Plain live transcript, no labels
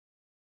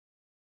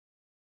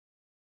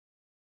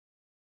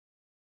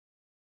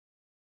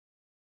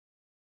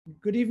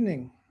Good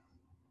evening.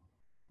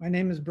 My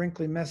name is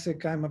Brinkley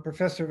Messick. I'm a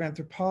professor of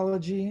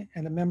anthropology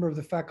and a member of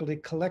the faculty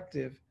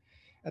collective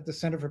at the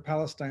Center for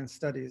Palestine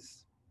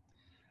Studies.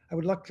 I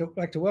would like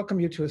to welcome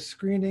you to a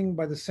screening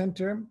by the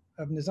Center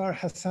of Nizar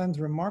Hassan's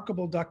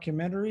remarkable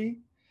documentary,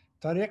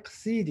 Tariq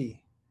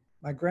Sidi,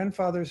 My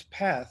Grandfather's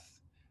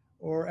Path,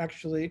 or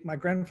actually, My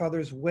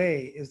Grandfather's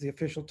Way is the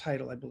official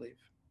title, I believe.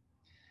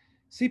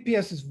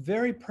 CPS is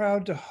very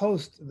proud to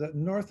host the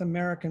North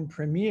American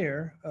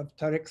premiere of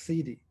Tariq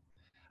Sidi,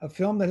 a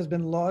film that has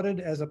been lauded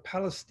as a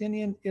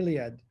Palestinian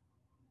Iliad.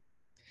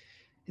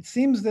 It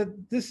seems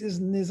that this is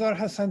Nizar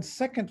Hassan's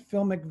second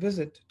filmic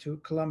visit to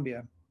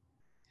Colombia,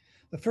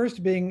 the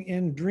first being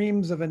in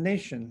Dreams of a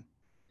Nation,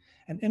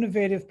 an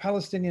innovative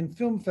Palestinian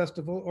film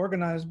festival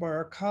organized by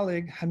our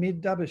colleague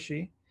Hamid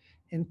Dabashi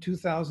in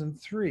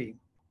 2003,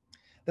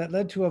 that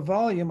led to a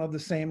volume of the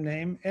same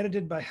name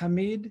edited by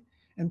Hamid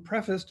and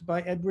prefaced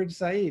by Edward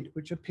Said,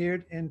 which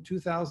appeared in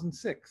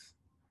 2006.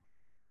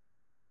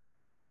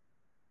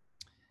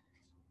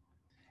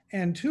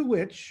 And to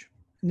which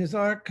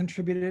Nizar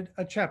contributed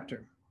a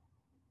chapter.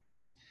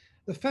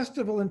 The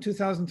festival in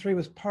 2003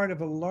 was part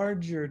of a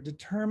larger,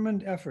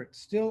 determined effort,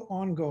 still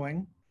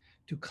ongoing,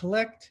 to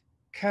collect,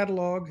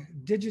 catalog,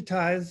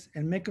 digitize,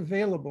 and make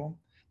available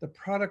the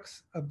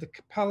products of the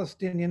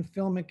Palestinian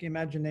filmic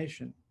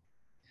imagination.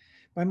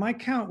 By my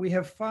count, we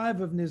have 5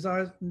 of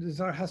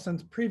Nizar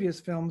Hassan's previous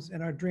films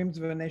in our Dreams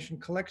of a Nation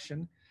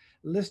collection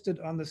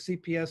listed on the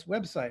CPS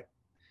website,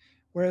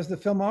 whereas the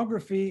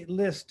filmography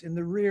list in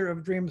the rear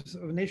of Dreams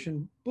of a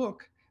Nation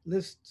book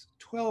lists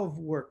 12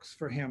 works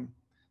for him.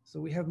 So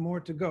we have more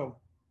to go.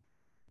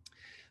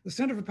 The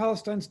Center for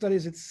Palestine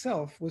Studies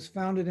itself was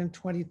founded in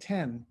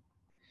 2010.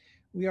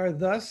 We are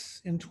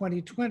thus in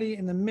 2020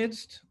 in the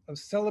midst of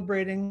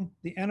celebrating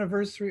the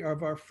anniversary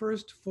of our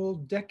first full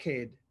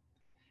decade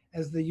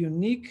as the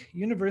unique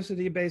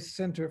university-based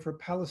Center for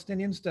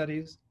Palestinian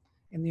Studies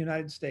in the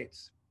United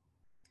States.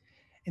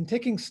 In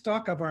taking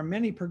stock of our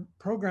many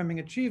programming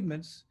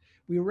achievements,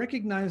 we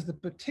recognize the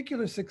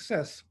particular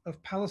success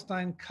of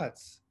Palestine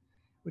Cuts,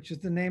 which is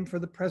the name for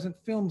the present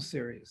film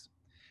series,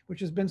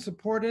 which has been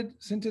supported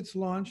since its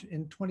launch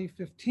in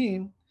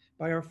 2015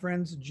 by our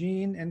friends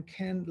Jean and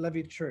Ken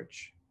Levy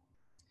Church.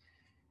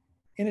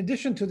 In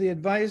addition to the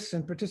advice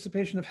and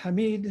participation of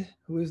Hamid,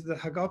 who is the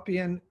Hagop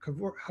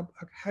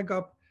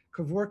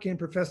Kevorkian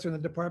professor in the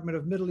Department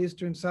of Middle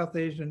Eastern, South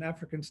Asian, and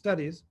African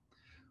Studies,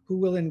 who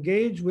will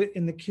engage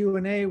in the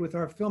Q&A with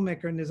our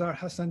filmmaker Nizar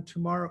Hassan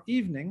tomorrow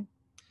evening,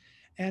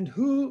 and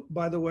who,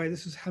 by the way,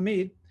 this is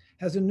Hamid,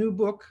 has a new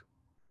book,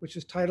 which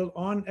is titled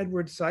On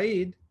Edward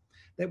Said,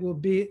 that will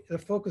be the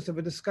focus of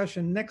a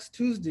discussion next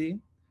Tuesday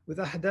with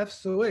Ahdaf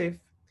Soaif,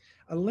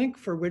 a link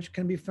for which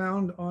can be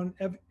found on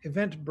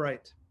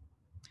Eventbrite.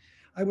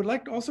 I would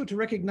like also to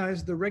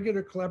recognize the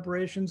regular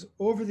collaborations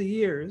over the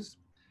years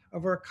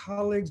of our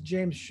colleagues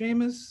James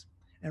Seamus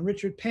and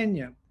Richard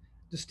Pena,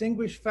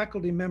 distinguished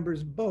faculty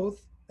members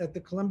both at the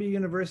Columbia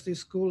University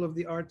School of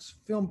the Arts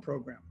film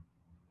program.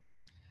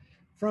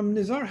 From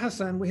Nizar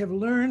Hassan, we have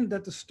learned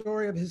that the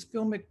story of his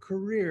filmic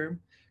career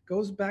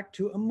goes back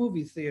to a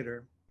movie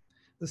theater,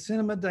 the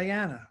Cinema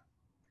Diana,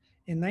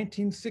 in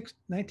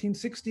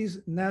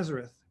 1960s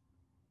Nazareth.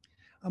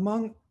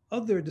 Among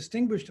other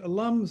distinguished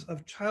alums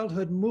of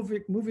childhood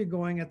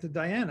moviegoing at the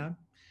Diana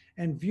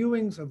and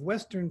viewings of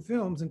Western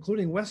films,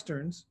 including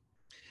Westerns,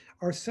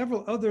 are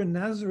several other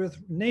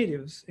Nazareth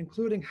natives,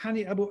 including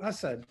Hani Abu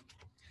Asad,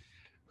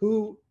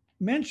 who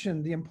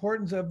mentioned the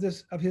importance of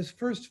his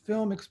first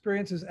film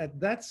experiences at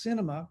that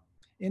cinema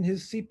in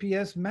his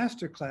CPS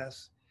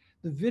masterclass,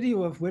 the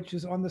video of which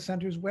is on the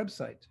center's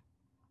website.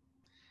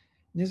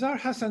 Nizar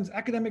Hassan's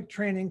academic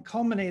training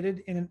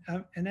culminated in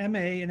an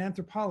MA in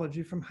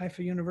anthropology from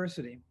Haifa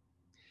University.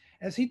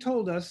 As he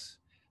told us,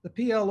 the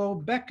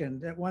PLO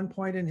beckoned at one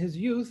point in his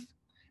youth,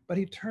 but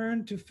he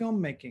turned to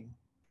filmmaking.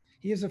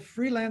 He is a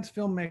freelance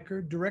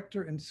filmmaker,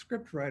 director, and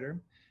scriptwriter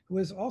who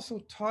has also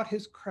taught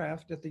his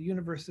craft at the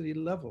university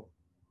level.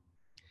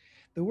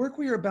 The work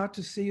we are about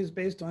to see is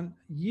based on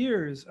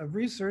years of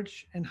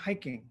research and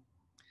hiking.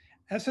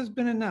 As has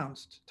been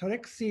announced,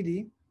 Tariq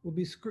Sidi will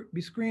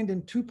be screened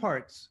in 2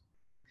 parts,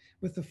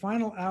 with the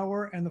final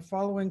hour and the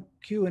following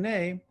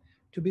Q&A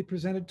to be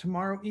presented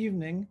tomorrow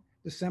evening,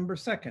 December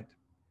 2nd,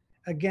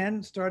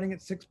 again starting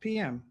at 6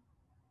 p.m.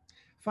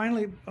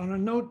 Finally, on a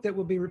note that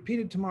will be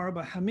repeated tomorrow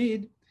by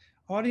Hamid,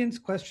 audience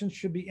questions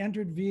should be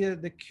entered via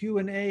the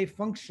Q&A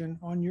function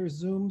on your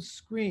Zoom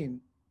screen.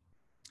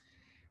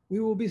 We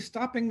will be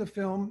stopping the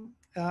film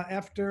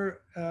at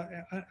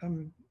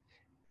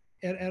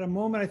a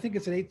moment, I think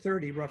it's at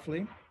 8:30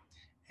 roughly,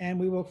 and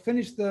we will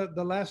finish the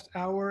last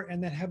hour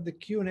and then have the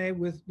Q&A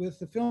with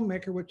the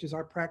filmmaker, which is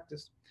our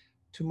practice,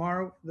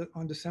 tomorrow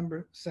on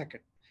December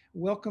 2nd.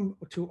 Welcome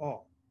to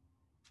all.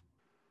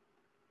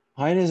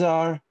 Hi,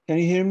 Nizar. Can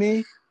you hear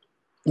me?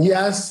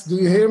 Yes. Do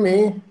you hear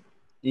me?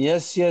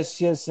 Yes.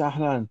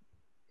 Ahlan.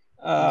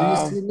 Do you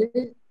see me?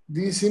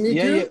 Do you see me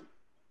yeah, too? yeah.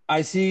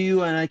 I see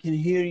you and I can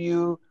hear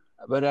you.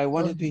 but I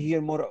wanted to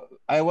hear more.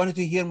 I wanted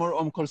to hear more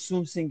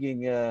Kulthum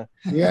singing. Yeah,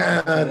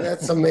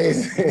 that's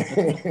amazing.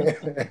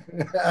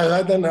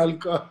 غدا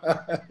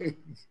ألقاك.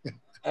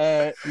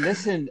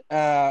 Listen,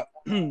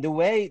 the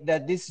way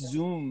that this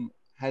Zoom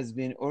has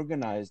been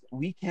organized,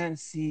 we can't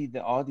see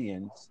the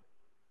audience,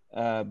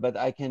 but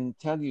I can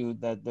tell you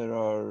that there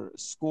are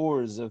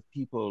scores of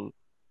people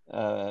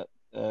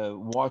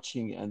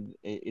watching, and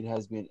it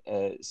has been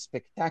a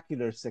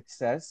spectacular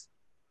success.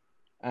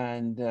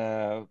 And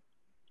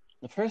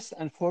first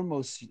and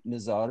foremost,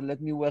 Nizar, let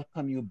me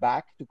welcome you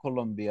back to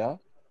Colombia.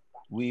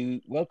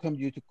 We welcomed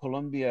you to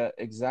Colombia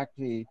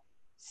exactly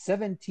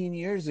 17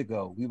 years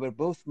ago. We were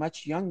both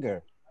much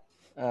younger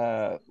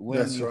when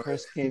That's you right.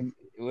 first came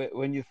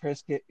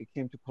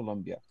came to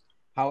Colombia.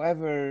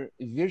 However,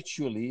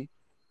 virtually,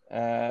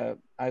 I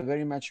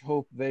very much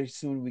hope very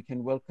soon we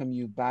can welcome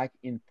you back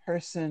in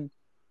person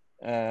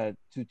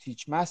to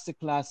teach master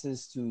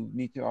classes, to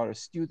meet our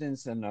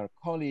students and our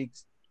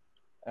colleagues.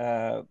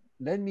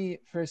 Let me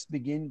first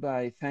begin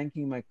by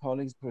thanking my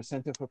colleagues for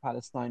Center for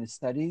Palestine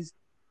Studies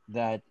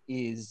that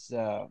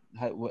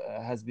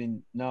has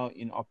been now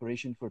in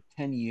operation for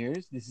 10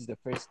 years. This is the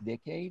first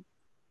decade.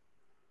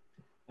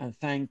 And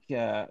thank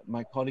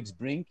my colleagues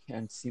Brink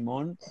and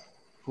Simon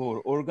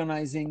for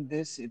organizing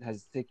this. It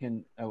has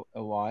taken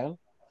a while.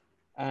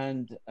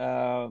 And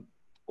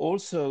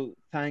also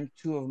thank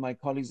two of my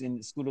colleagues in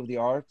the School of the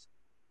Arts,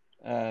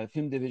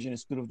 Film Division,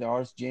 School of the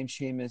Arts, James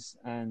Seamus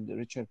and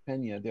Richard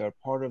Pena. They are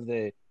part of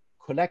the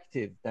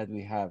collective that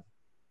we have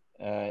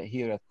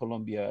here at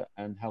Columbia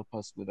and help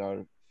us with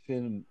our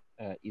film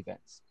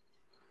events.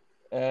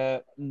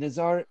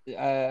 Nizar,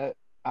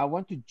 I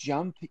want to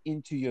jump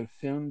into your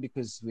film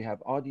because we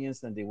have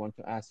audience and they want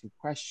to ask you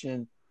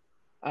question.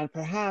 And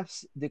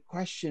perhaps the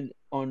question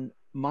on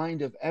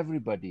mind of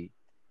everybody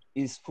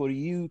is for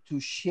you to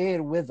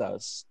share with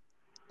us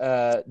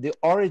the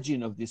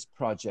origin of this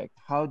project.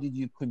 How did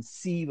you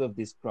conceive of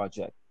this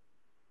project?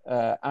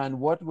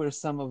 And what were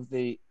some of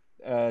the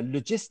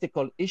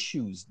logistical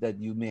issues that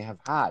you may have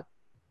had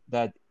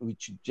that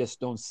which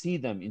just don't see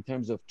them in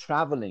terms of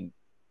traveling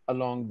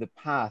along the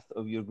path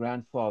of your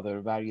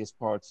grandfather, various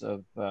parts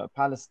of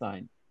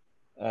Palestine?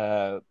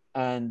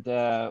 And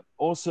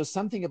also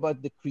something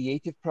about the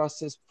creative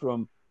process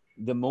from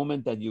the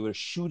moment that you were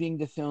shooting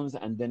the films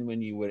and then when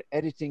you were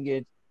editing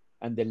it,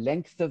 and the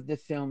length of the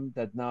film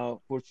that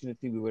now,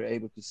 fortunately, we were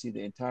able to see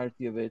the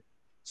entirety of it.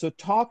 So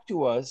talk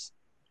to us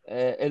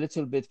a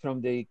little bit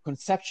from the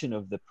conception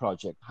of the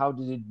project. How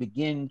did it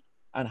begin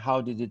and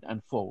how did it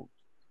unfold?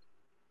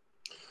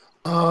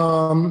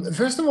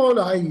 First of all,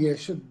 I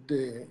should,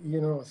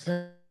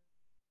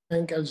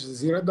 thank Al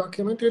Jazeera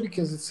documentary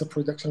because it's a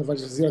production of Al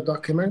Jazeera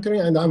documentary,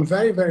 and I'm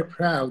very, very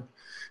proud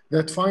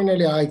that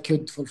finally I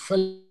could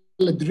fulfill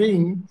a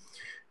dream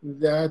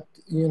that,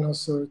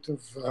 sort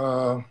of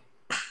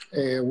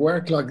a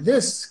work like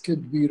this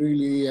could be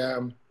really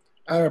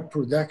Arab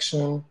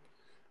production,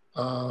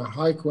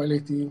 high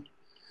quality,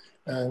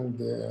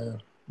 and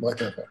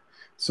whatever.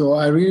 So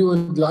I really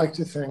would like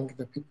to thank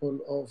the people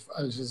of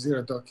Al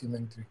Jazeera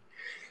documentary.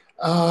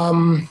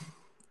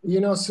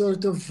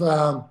 Sort of,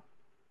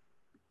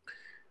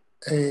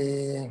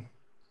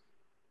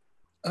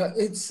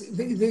 it's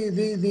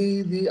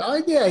the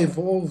idea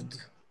evolved.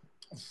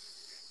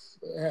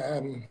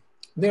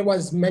 There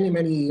was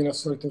many,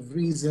 sort of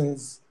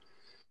reasons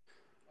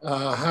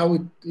how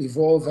it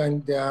evolved,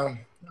 and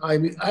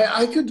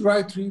I could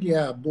write really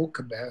a book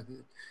about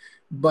it.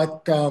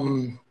 But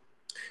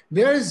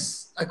there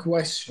is a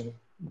question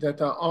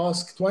that I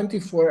ask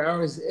 24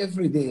 hours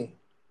every day,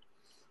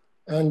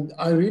 and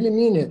I really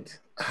mean it.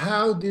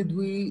 How did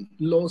we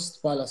lose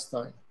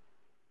Palestine?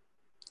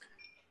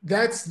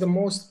 That's the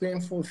most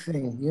painful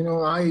thing.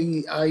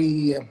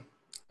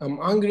 I'm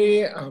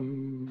hungry.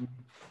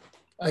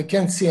 I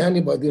can't see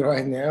anybody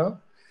right now.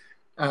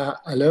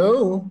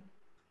 Hello?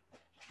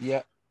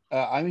 Yeah,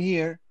 I'm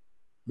here.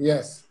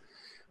 Yes.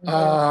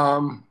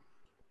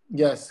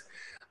 Yes.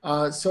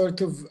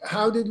 Sort of,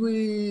 how did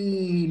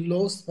we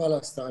lose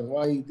Palestine?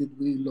 Why did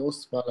we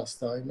lose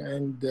Palestine?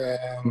 And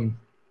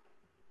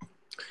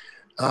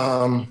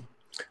I'm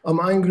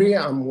angry,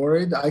 I'm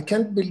worried. I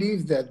can't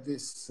believe that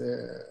this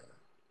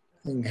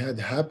thing had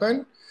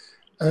happened.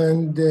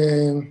 And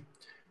the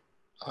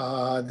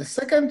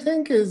second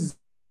thing is,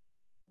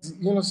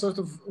 sort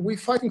of, we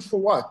fighting for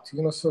what?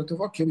 Sort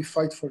of, okay, we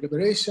fight for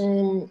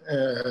liberation.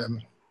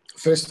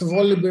 First of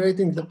all,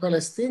 liberating the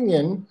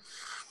Palestinian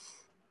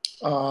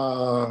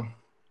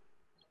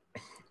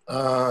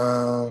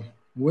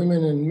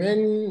women and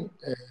men.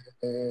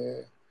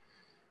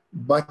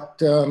 But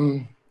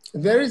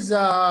there is,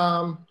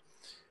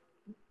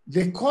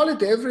 they call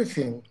it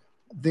everything.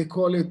 They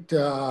call it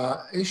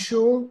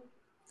issue.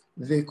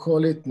 They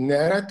call it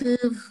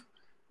narrative.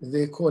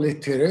 They call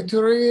it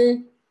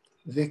territory.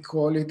 They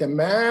call it a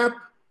map.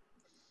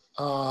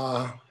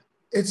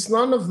 It's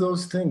none of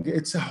those things.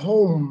 It's a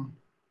home.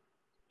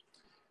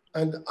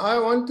 And I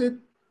wanted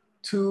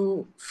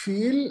to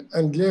feel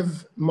and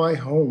live my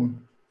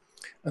home.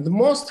 And the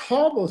most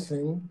horrible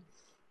thing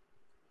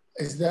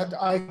is that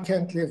I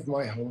can't leave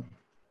my home.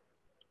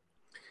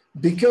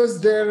 Because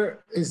there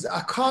is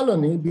a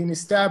colony being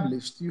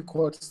established, you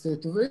call it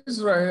State of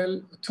Israel,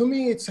 to me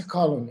it's a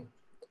colony.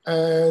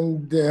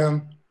 And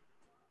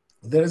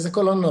there is a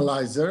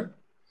colonizer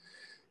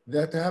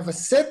that have a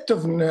set of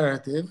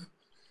narrative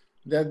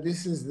that this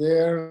is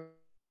their,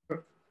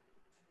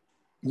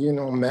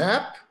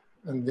 map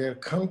and their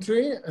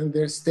country and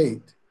their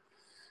state.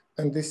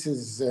 And this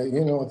is,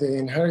 they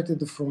inherited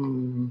from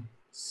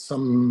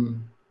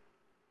someone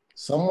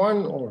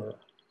or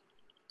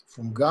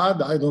from God,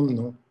 I don't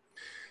know.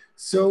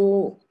 So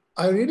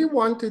I really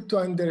wanted to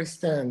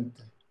understand,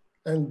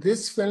 and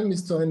this film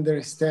is to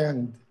understand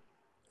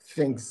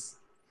things.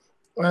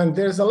 And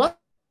there's a lot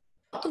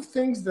of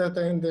things that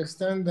I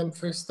understand them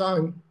first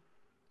time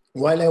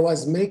while I was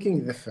making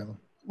the film.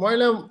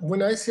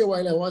 When I say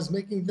while I was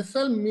making the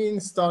film,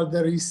 means start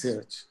the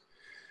research.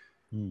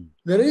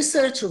 The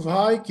research of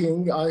hiking,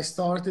 I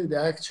started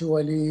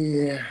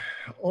actually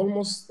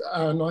almost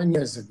 9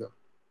 years ago.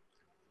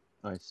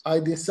 Nice.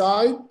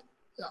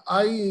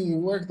 I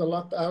worked a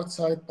lot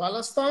outside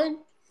Palestine,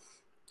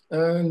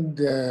 and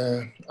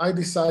I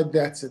decided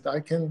that's it. I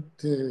can't,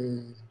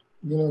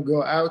 go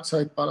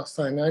outside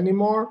Palestine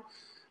anymore.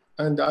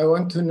 And I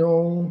want to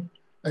know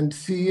and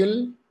feel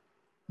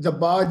the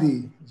body.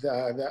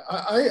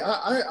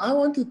 I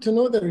wanted to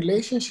know the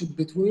relationship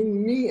between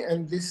me and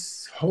this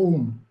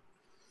home.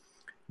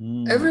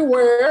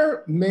 Everywhere,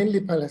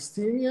 mainly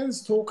Palestinians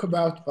talk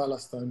about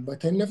Palestine, but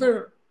I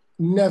never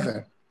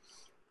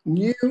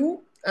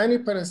knew any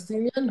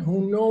Palestinian who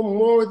know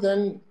more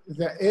than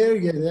the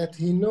area that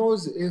he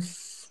knows, if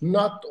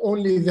not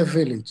only the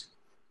village.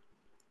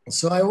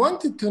 So I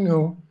wanted to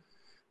know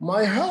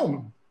my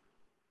home.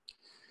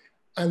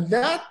 And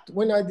that,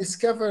 when I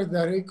discovered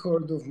the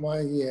record of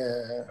my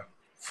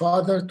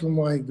father to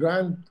my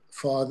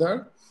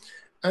grandfather,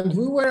 and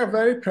we were a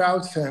very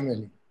proud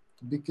family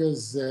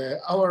because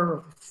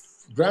our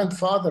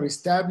grandfather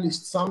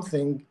established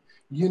something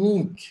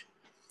unique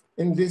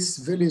in this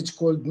village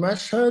called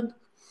Mashhad.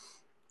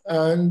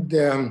 And,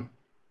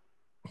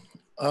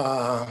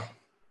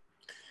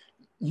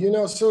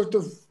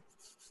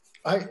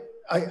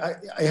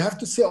 I have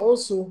to say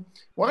also,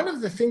 one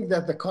of the things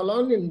that the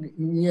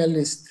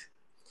colonialists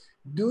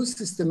do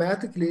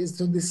systematically is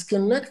to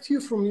disconnect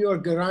you from your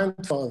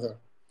grandfather,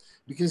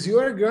 because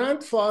your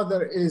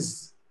grandfather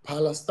is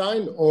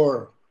Palestine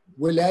or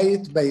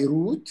Wilayat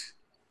Beirut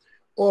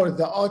or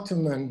the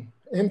Ottoman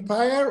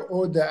Empire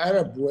or the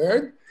Arab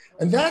world,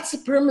 and that's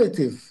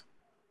primitive.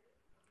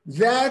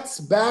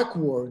 That's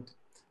backward.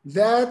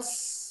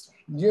 That's,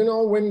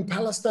 when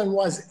Palestine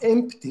was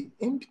empty,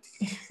 and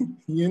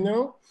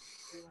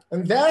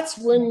that's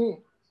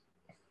when,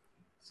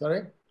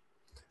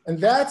 and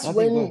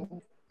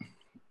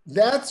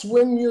that's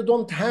when you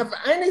don't have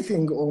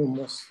anything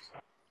almost.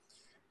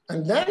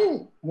 And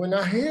then when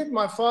I heard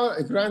my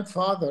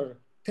grandfather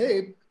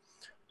tape,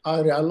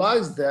 I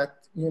realized that,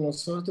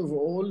 there's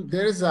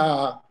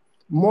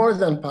more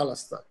than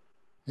Palestine.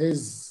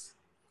 His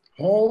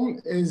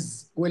home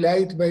is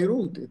Wilayat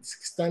Beirut. It's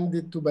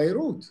extended to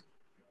Beirut.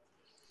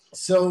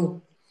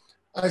 So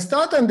I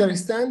start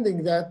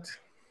understanding that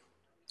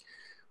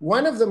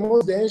one of the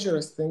most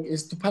dangerous things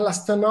is to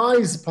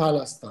Palestinize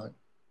Palestine.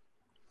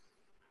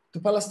 To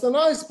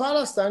Palestinize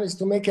Palestine is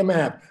to make a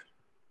map,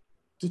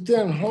 to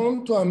turn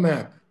home to a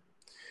map,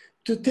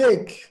 to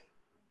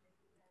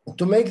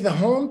make the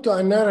home to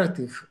a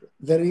narrative,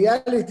 the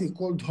reality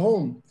called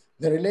home,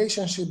 the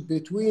relationship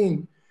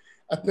between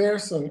a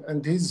person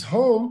and his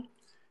home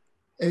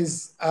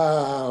is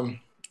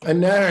a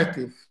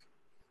narrative.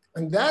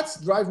 And that's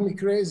drives me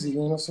crazy,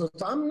 so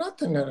I'm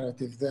not a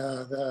narrative.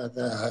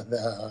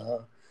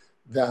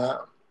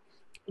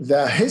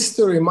 The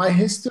history, my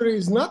history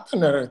is not a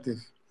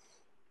narrative.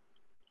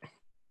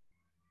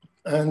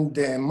 And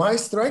my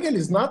struggle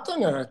is not a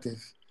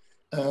narrative.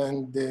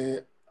 And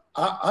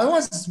I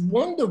was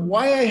wondering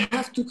why I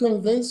have to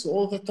convince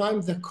all the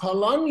time the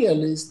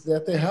colonialists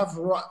that I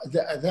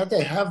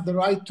have the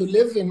right to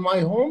live in my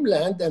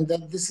homeland and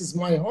that this is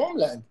my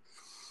homeland.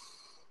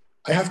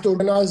 I have to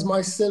organize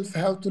myself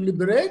how to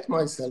liberate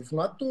myself,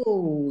 not to,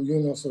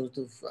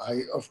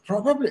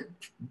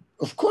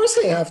 of course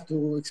I have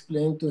to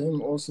explain to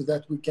him also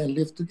that we can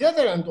live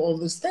together and all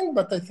this thing,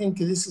 but I think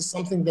this is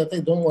something that I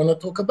don't want to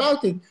talk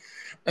about it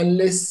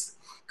unless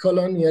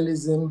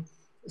colonialism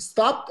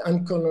stopped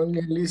and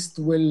colonialists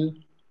will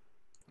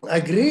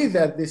agree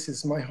that this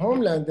is my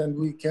homeland and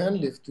we can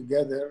live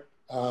together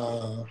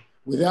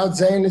without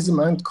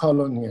Zionism and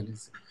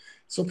colonialism.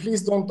 So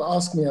please don't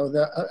ask me,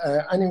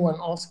 anyone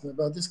ask me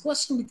about this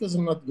question because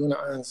I'm not going to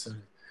answer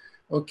it,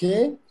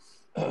 okay?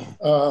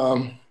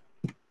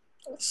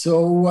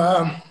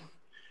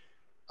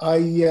 I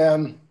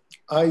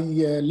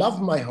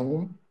love my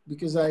home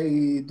because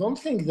I don't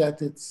think that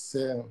it's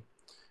the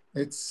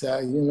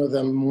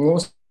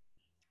most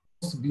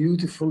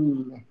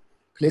beautiful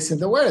place in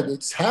the world.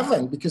 It's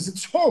heaven because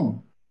it's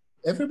home.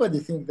 Everybody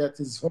thinks that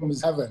his home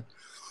is heaven.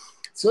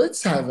 So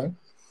it's heaven,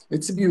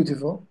 it's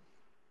beautiful,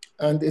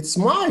 and it's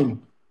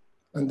mine.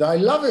 And I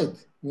love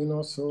it, you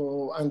know,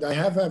 so, and I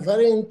have a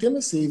very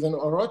intimacy, even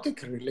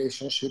erotic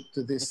relationship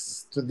to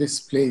this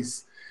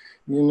place,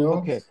 you know.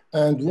 Okay.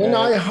 And when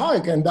I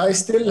hike, and I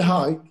still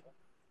hike.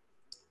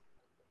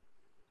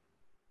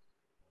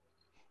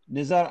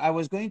 Nizar, I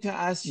was going to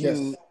ask Yes.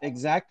 you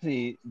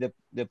exactly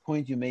the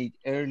point you made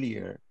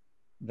earlier,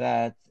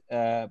 that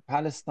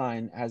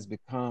Palestine has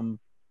become,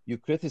 you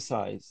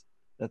criticize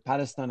that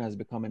Palestine has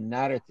become a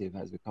narrative,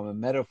 has become a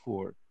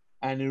metaphor,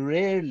 and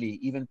rarely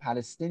even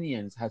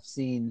Palestinians have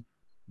seen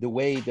the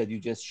way that you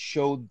just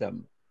showed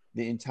them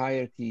the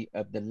entirety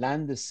of the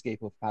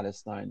landscape of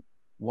Palestine,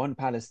 one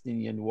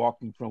Palestinian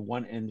walking from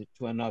one end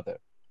to another.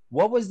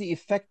 What was the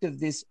effect of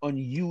this on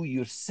you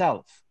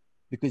yourself?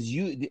 Because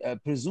you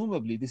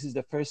presumably this is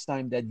the first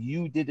time that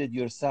you did it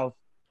yourself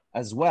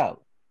as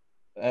well.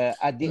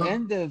 At the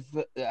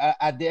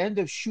end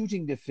of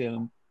shooting the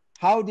film,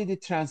 how did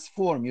it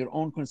transform your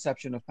own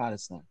conception of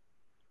Palestine?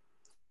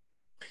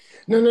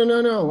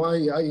 No. I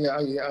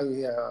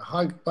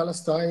hiked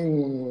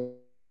Palestine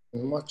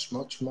much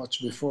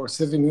before,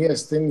 7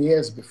 years, 10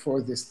 years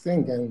before this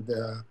thing. And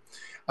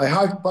I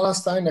hiked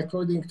Palestine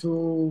according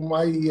to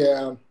my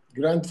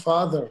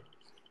grandfather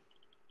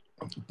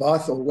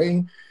path or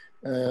way.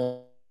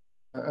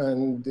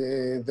 And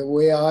the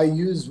way I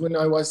used when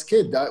I was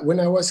kid. When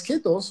I was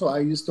kid also, I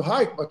used to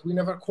hike, but we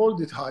never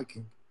called it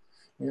hiking.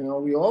 You know,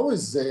 we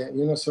always,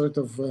 you know, sort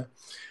of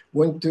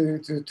went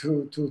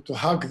to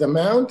hug the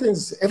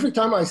mountains. Every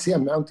time I see a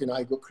mountain,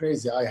 I go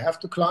crazy. I have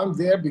to climb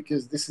there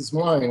because this is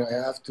mine. I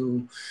have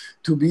to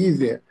be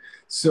there.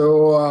 So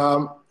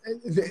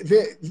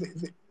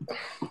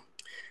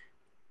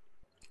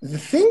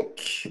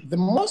the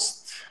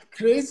most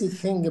crazy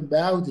thing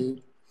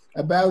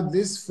about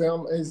this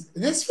film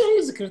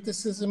is a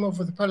criticism of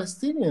the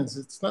Palestinians.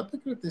 It's not a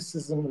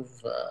criticism of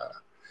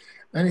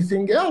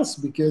anything else,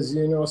 because,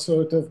 you know,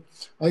 sort of,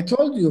 I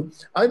told you,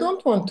 I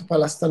don't want to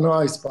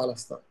Palestinize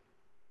Palestine.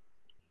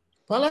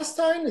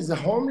 Palestine is a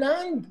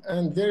homeland,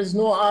 and there is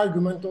no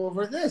argument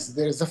over this.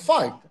 There is a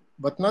fight,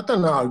 but not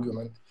an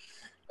argument.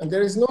 And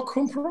there is no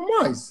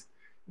compromise.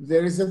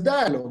 There is a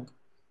dialogue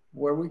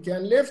where we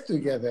can live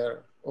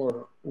together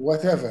or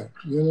whatever,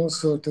 you know,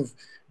 sort of.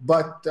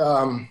 But,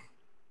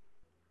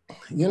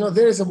 you know,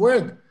 there is a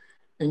word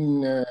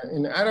in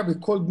Arabic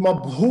called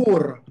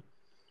mabhur.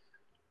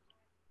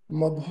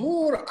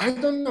 Mabhur, I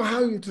don't know how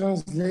you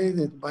translate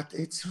it, but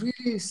it's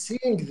really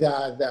seeing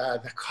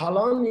the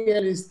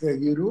colonialists, the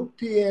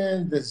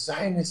European, the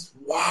Zionists.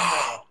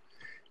 Wow,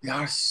 they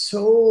are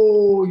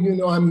so, you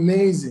know,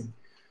 amazing.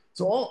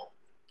 So,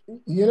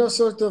 you know,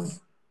 sort of,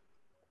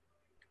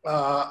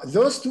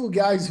 those two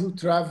guys who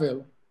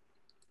travel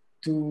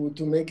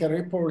to make a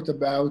report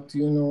about,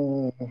 you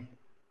know,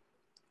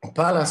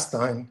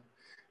 Palestine,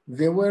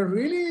 they were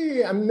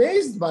really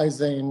amazed by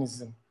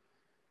Zionism,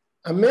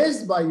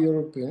 amazed by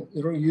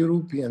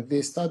European.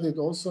 They studied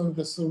also in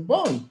the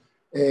Sorbonne.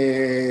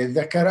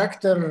 The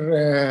character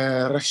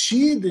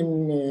Rashid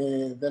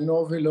in the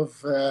novel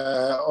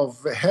of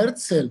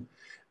Herzl.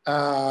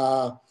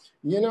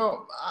 You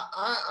know,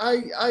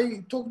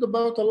 I talked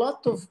about a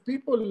lot of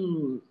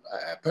people,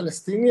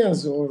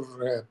 Palestinians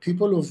or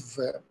people of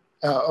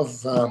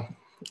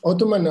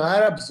Ottoman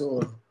Arabs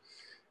or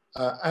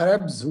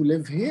Arabs who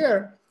live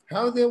here,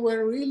 how they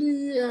were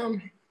really,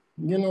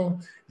 you know,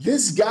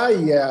 this guy,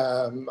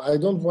 I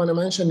don't want to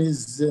mention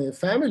his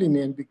family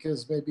name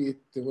because maybe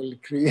it will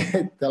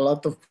create a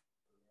lot of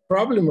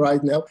problem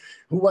right now,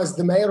 who was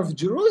the mayor of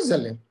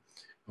Jerusalem,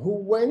 who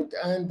went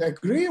and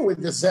agreed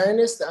with the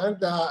Zionists and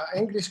the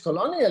English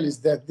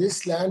colonialists that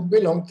this land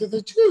belonged to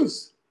the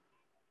Jews.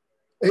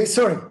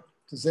 Sorry,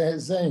 to the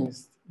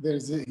Zionists.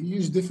 There's a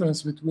huge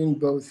difference between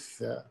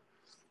both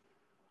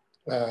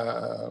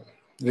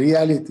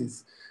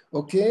realities.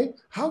 Okay,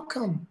 how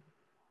come?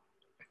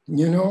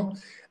 You know,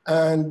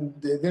 and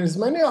there's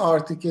many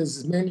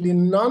articles, mainly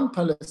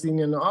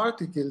non-Palestinian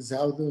articles,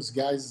 how those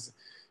guys,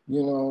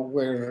 you know,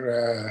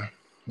 were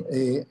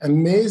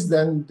amazed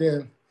and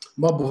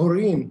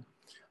mabhurin.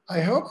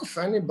 I hope if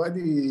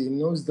anybody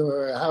knows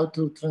how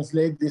to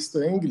translate this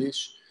to English,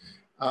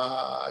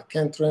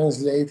 can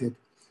translate it.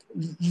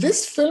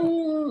 This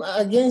film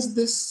against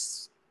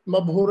this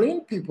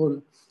mabhurin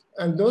people,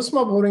 and those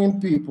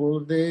mabhurin people,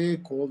 they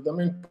call them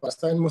in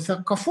Palestine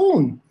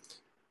muthaqafun,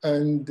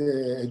 and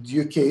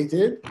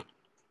educated,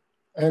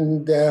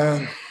 and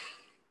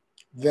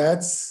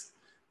that's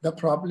the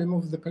problem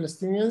of the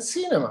Palestinian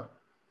cinema,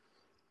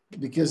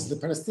 because the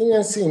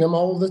Palestinian cinema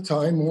all the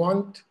time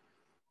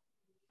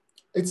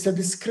it's a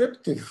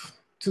descriptive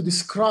to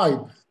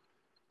describe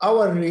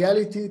our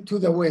reality to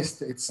the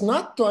West. It's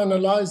not to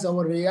analyze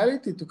our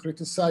reality, to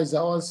criticize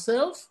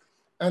ourselves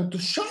and to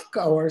shock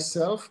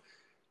ourselves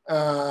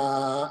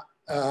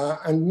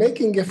and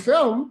making a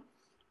film,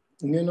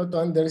 you know, to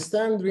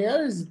understand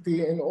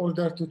reality in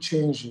order to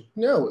change it.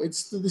 No,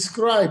 it's to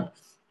describe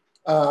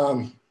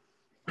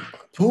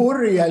poor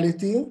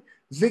reality,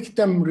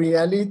 victim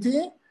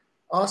reality,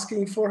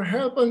 asking for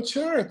help and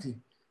charity.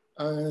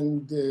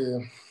 And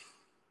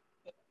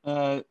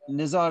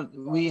Nizar,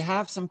 we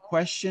have some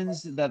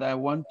questions that I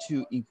want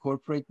to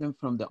incorporate them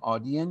from the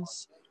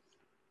audience.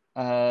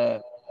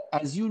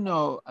 As you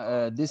know,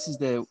 this is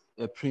the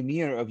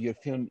premiere of your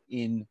film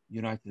in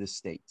United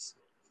States,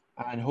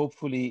 and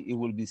hopefully it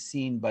will be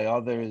seen by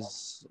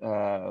others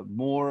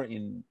more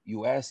in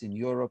US, in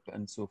Europe,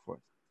 and so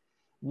forth.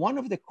 One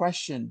of the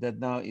questions that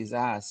now is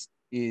asked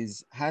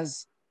is,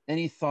 has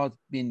any thought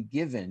been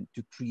given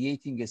to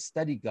creating a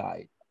study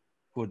guide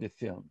for the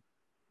film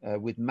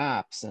with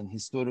maps and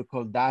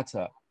historical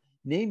data,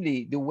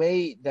 namely the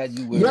way that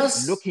you were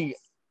Yes.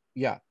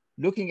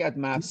 looking at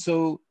maps.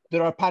 So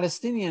there are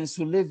Palestinians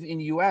who live in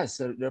US,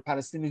 there are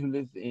Palestinians who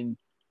live in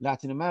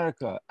Latin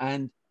America,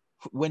 and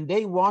when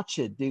they watch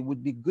it, they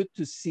would be good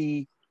to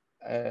see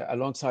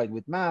alongside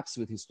with maps,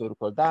 with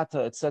historical data,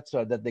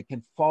 etc., that they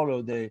can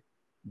follow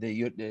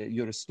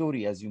your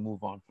story as you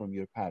move on from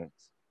your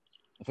parents,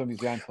 from your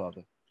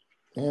grandfather.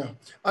 Yeah,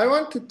 I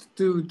wanted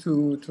to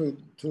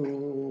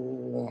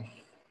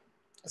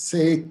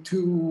say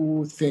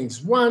two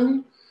things.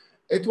 One,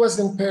 it was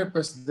on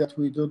purpose that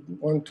we don't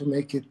want to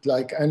make it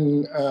like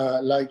an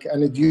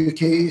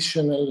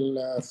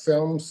educational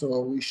film.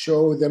 So we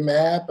show the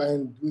map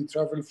and we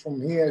travel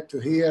from here to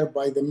here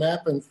by the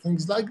map and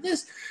things like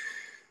this.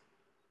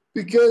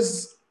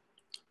 Because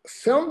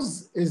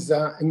films is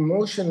an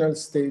emotional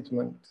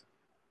statement.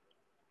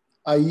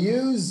 I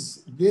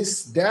use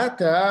this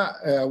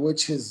data,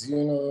 which is,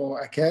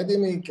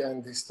 academic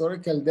and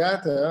historical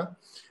data,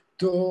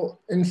 to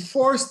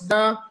enforce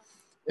the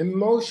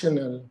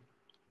emotional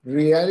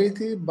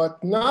reality,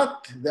 but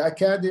not the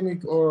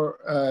academic or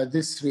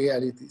this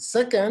reality.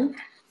 Second,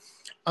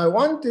 I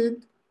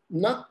wanted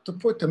not to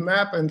put a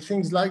map and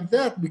things like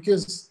that,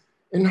 because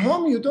in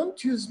home you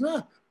don't use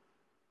map.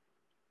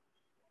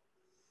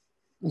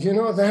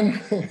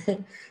 Then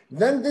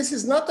then this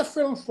is not a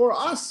film for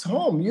us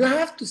home. You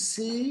have to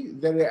see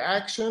the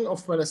reaction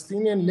of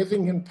Palestinians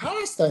living in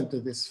Palestine to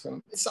this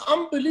film. It's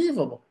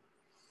unbelievable.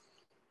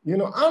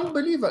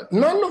 Unbelievable.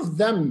 None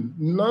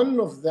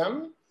of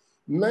them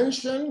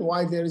mention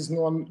why there is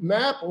no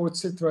map or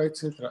etc.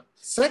 etc.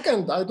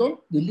 Second, I don't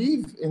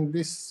believe in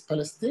this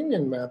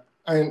Palestinian map.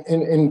 And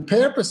in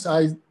purpose,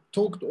 I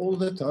talked all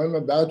the time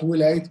about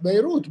Wilayat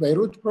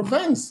Beirut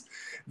province.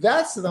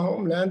 That's the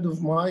homeland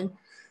of my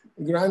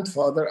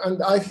grandfather.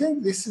 And I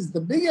think this is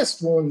the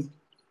biggest one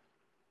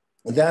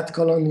that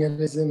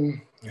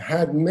colonialism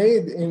had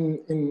made in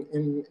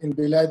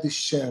Bilad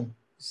al-Sham.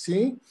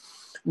 See?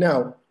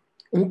 Now,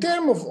 in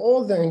terms of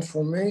all the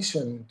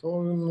information,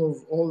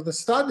 all the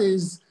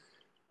studies,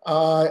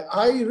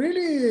 I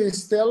really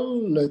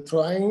still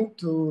trying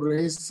to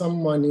raise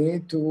some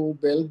money to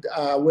build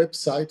a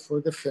website for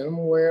the film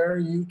where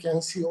you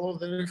can see all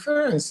the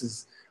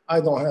references. I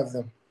don't have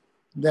them.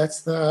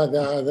 That's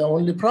the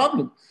only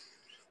problem.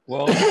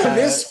 Well,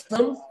 this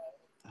film,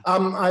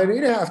 I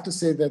really have to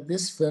say that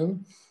this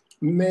film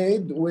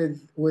made with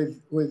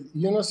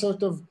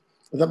sort of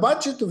the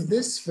budget of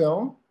this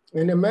film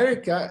in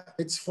America,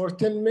 it's for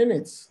 10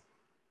 minutes.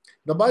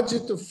 The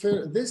budget of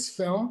this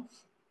film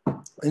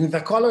in the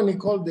colony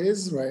called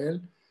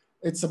Israel,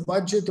 it's a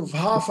budget of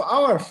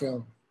half-hour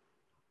film.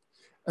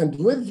 And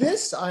with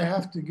this, I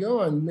have to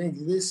go and make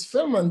this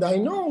film. And I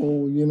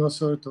know,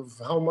 sort of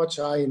how much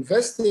I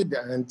invested,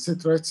 and et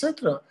cetera, et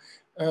cetera.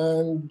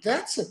 And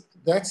that's it.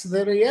 That's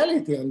the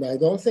reality. And I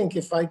don't think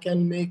if I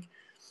can make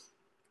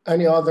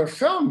any other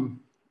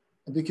film,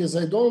 because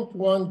I don't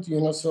want,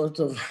 sort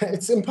of,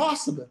 it's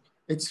impossible.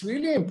 It's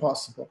really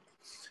impossible.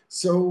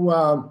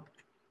 So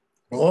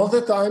all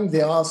the time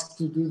they ask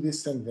to do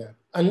this and that.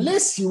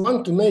 Unless you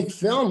want to make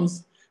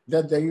films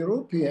that the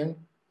European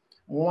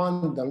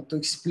want them to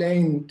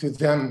explain to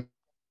them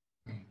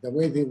the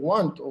way they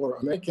want, or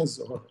Americans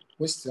or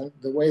Western,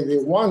 the way they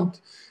want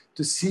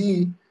to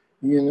see,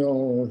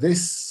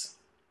 this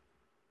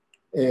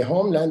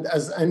homeland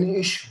as an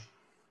issue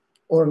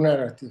or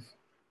narrative.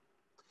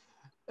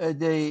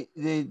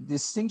 The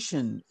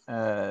distinction,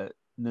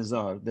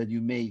 Nizar, that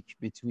you make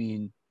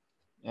between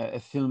a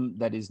film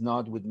that is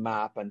not with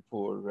map and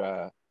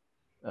for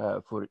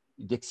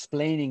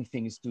explaining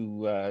things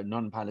to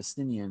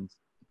non-Palestinians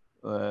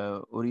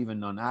or even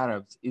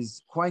non-Arabs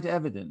is quite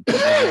evident.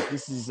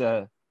 This is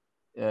a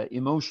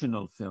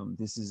emotional film.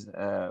 This is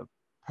a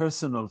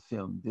personal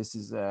film. This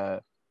is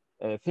a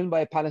film by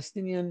a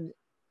Palestinian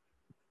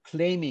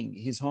claiming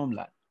his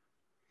homeland.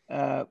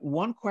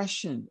 One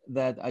question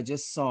that I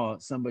just saw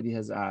somebody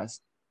has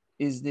asked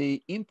is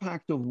the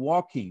impact of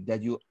walking,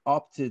 that you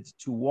opted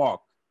to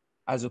walk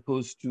as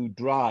opposed to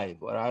drive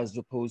or as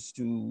opposed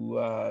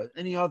to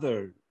any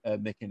other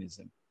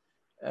mechanism.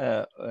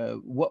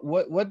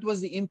 What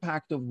was the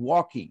impact of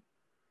walking,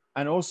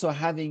 and also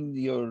having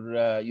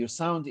your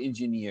sound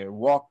engineer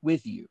walk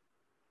with you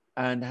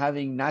and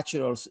having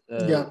natural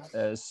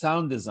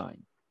sound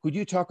design? Could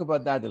you talk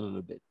about that a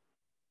little bit?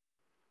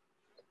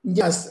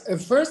 Yes,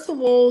 first of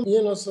all,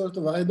 sort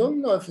of, I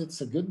don't know if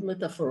it's a good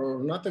metaphor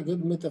or not a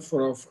good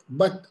metaphor,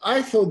 but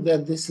I thought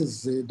that this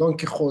is Don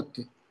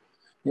Quixote,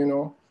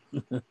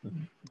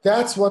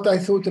 That's what I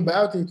thought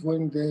about it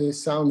when the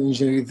sound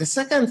engineer. The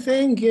second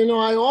thing, you know,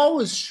 I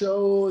always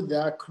show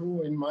the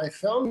crew in my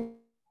films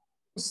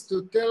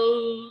to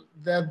tell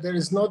that there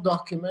is no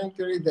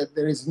documentary, that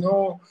there is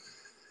no,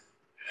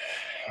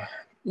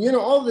 you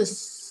know, all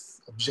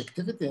this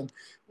objectivity and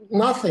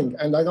nothing.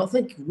 And I don't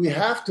think we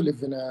have to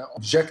live in an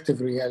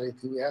objective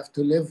reality. We have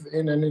to live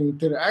in an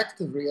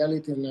interactive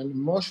reality, in an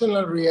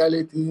emotional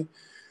reality,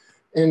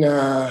 in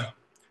a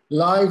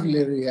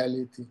lively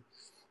reality.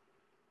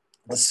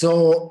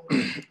 So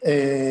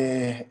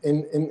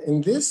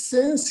in this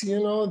sense, you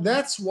know,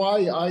 that's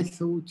why I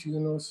thought, you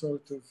know,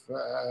 sort of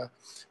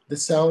the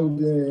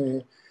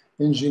sound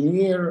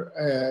engineer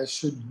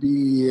should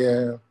be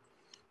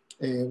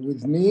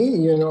with me,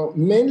 you know,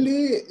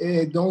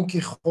 mainly Don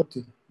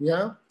Quixote,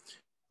 yeah?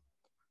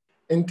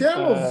 In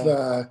terms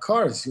of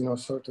cars, you know,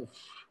 sort of,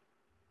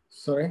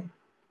 sorry?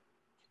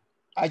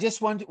 I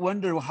just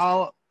wonder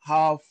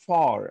how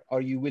far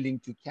are you willing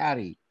to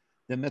carry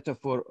the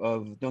metaphor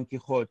of Don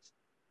Quixote,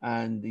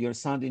 and your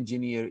sound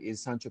engineer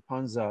is Sancho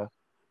Panza.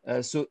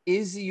 So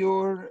is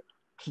your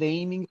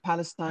claiming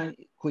Palestine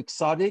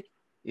quixotic,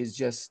 is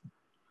just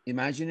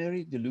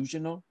imaginary,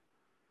 delusional?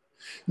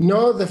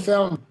 No, the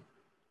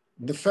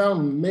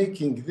film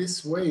making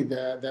this way,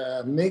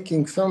 the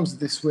making films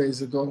this way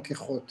is a Don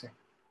Quixote.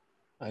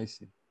 I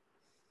see.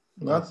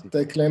 Not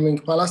claiming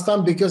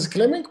Palestine, because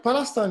claiming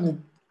Palestine is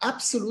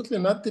absolutely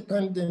not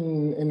dependent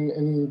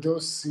in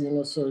those, you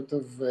know, sort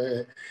of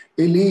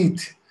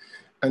elite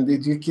and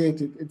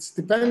educated. It's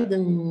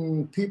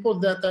depending people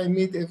that I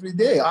meet every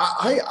day.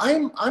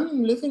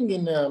 I'm living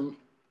in,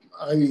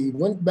 I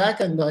went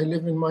back and I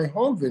live in my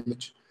home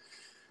village.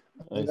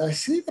 And I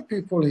see the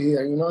people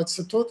here, you know, it's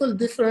a total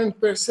different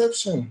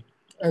perception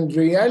and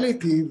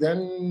reality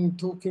than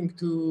talking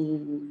to,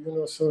 you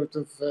know, sort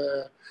of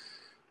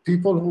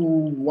people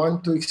who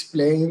want to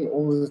explain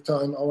all the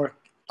time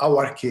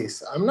our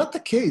case. I'm not the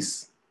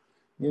case.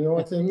 You know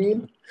what I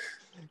mean?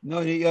 No,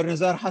 you're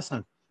Nizar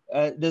Hassan.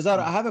 Nizar,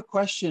 I have a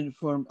question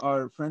from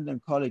our friend and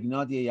colleague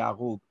Nadia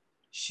Yaqub.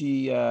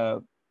 She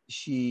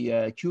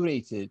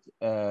curated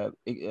a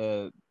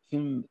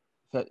film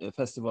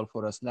festival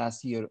for us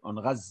last year on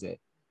Gaza,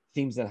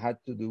 themes that had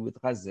to do with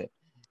Gaza.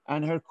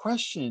 And her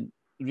question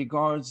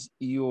regards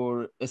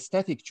your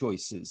aesthetic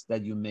choices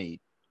that you made,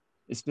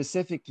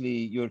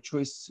 specifically your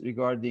choice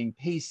regarding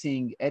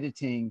pacing,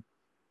 editing,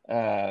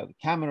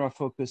 camera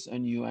focus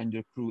on you and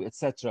your crew,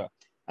 etc.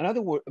 In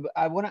other words,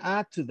 I want to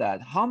add to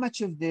that, how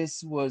much of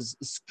this was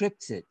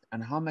scripted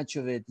and how much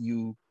of it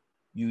you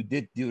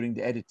did during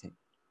the editing?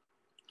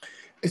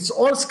 It's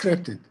all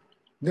scripted.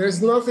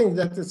 There's nothing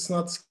that it's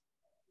not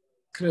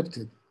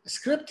scripted.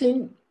 Script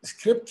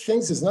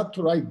things is not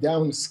to write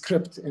down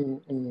script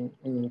in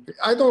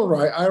I don't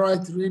write. I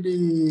write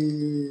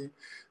really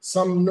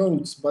some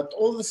notes, but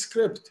all the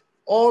script,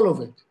 all of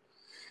it,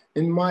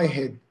 in my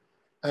head,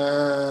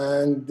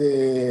 and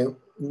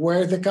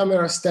where the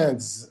camera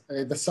stands,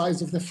 the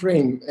size of the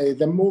frame,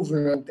 the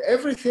movement,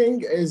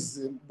 everything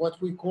is what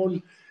we call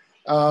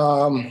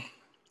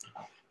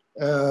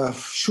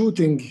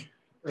shooting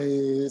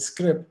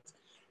script.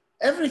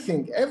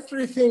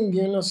 Everything,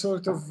 you know,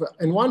 sort of,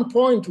 in one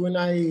point when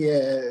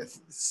I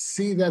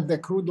see that the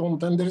crew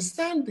don't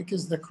understand,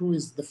 because the crew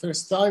is the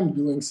first time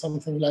doing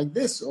something like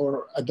this,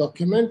 or a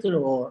documentary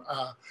or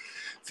a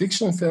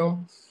fiction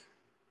film,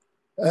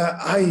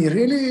 I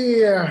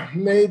really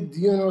made,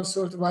 you know,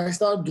 sort of, I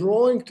started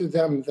drawing to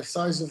them the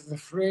size of the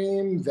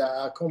frame,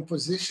 the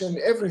composition,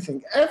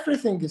 everything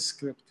is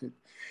scripted.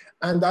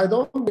 And I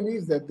don't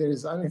believe that there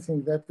is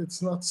anything that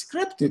it's not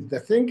scripted.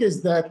 The thing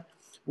is that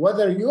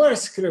whether your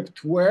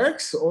script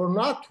works or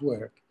not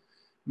work,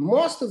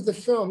 most of the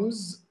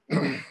films,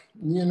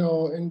 you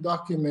know, in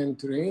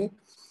documentary,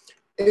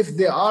 if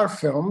they are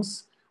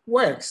films,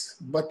 works.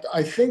 But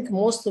I think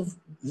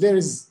there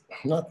is,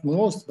 not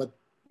most, but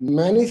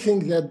many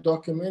think that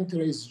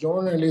documentary is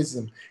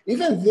journalism.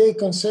 Even they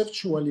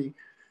conceptually,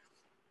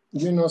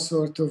 you know,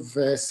 sort of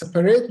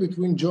separate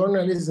between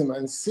journalism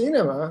and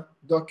cinema.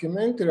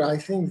 Documentary, I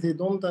think they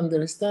don't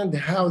understand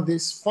how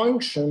this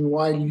function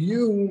while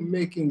you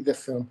making the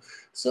film.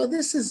 So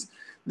this is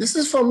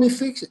for me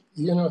fiction,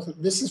 you know,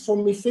 this is for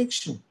me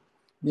fiction,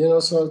 you know,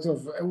 sort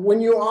of,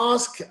 when you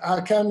ask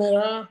a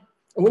camera,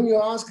 when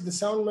you ask the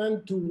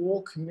soundman to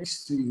walk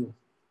next to you,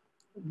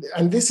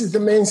 and this is the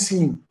main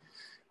scene,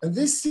 and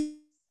this scene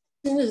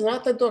is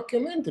not a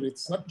documentary,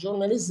 it's not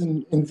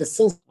journalism in the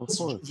sense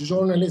of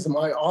journalism.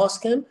 I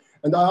ask him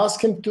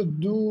to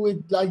do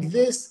it like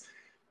this,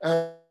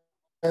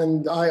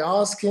 and I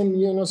asked him,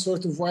 you know,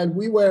 sort of, while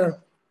we were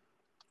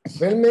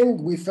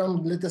filming, we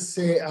filmed, let us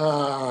say,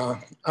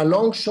 a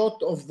long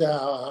shot of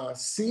the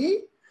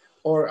sea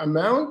or a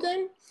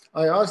mountain.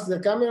 I asked the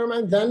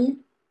cameraman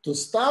then to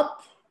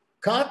stop,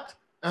 cut,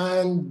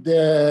 and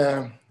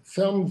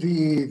film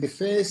the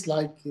face,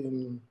 like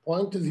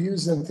point of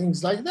views and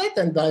things like that,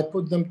 and I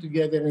put them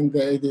together in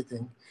the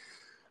editing.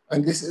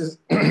 And this is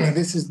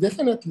this is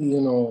definitely, you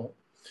know,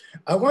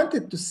 I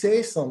wanted to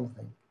say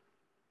something.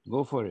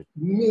 Go for it.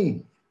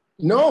 Me,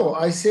 No,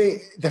 I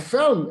say the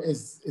film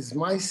is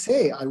my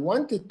say. I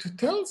wanted to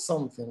tell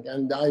something,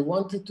 and I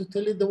wanted to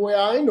tell it the way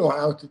I know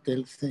how to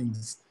tell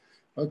things.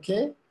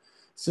 Okay,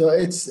 so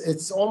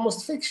it's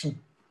almost fiction.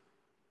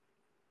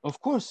 Of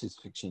course, it's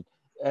fiction.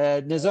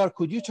 Nizar,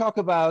 could you talk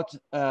about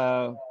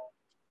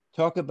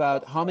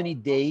how many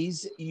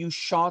days you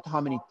shot,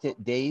 how many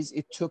days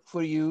it took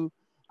for you,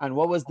 and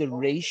what was the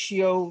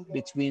ratio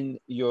between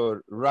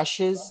your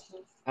rushes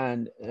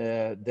and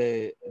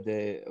the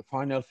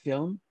final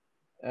film?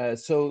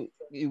 So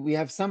we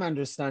have some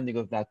understanding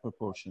of that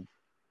proportion.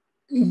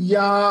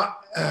 Yeah,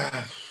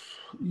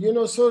 you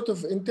know, sort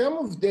of in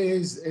terms of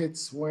days,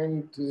 it's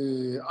went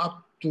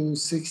up to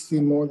 60,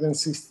 more than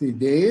 60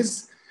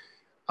 days.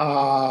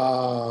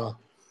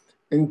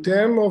 In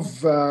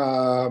terms of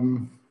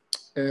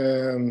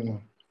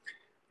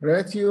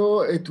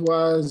ratio, it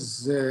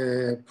was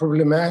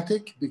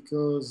problematic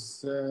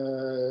because,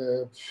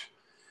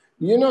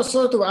 you know,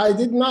 sort of, I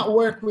did not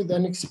work with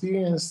an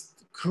experienced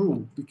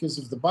crew because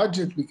of the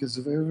budget, because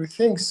of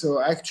everything.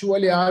 So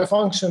actually, I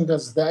functioned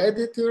as the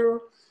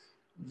editor,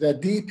 the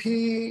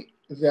DP,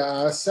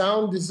 the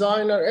sound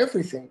designer,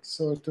 everything.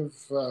 Sort of,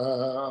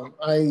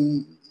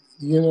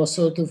 you know,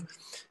 sort of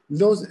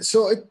those.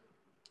 So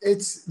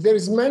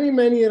there's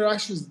many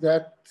rushes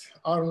that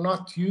are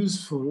not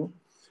useful,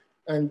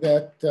 and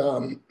that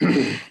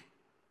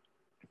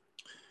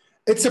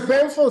it's a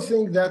painful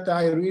thing that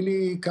I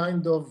really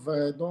kind of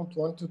don't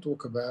want to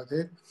talk about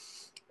it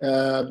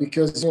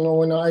because, you know,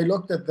 when I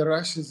looked at the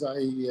rushes,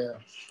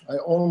 I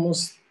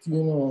almost,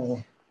 you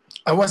know,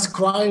 I was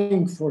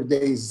crying for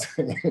days,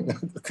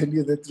 to tell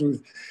you the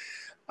truth.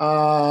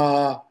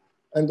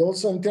 And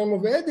also in terms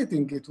of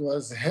editing, it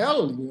was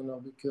hell, you know,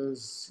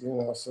 because, you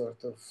know,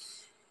 sort of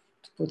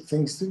to put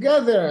things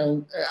together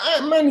and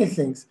many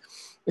things.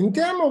 In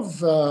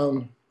terms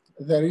of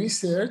the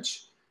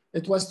research,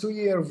 it was 2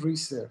 years of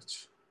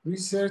research.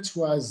 Research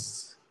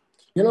was,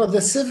 you know, the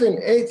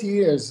 7-8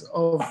 years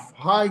of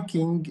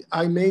hiking,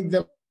 I made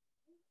them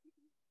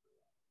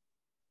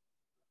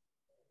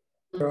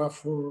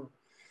for,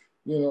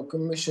 you know,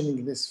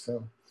 commissioning this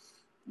film.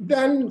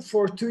 Then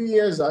for 2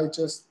 years, I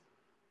just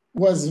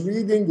was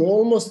reading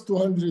almost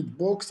 200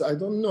 books. I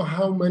don't know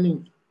how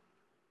many,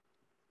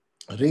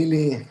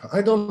 really,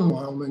 I don't know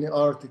how many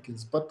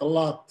articles, but a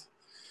lot.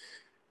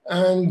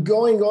 And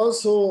going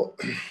also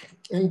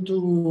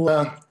into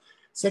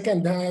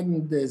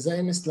secondhand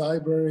Zionist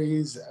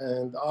libraries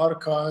and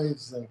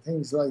archives and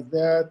things like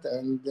that.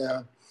 And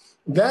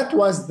that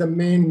was the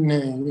main,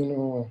 you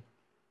know,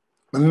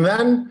 and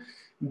then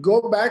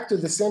go back to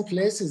the same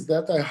places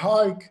that I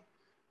hike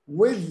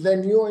with the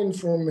new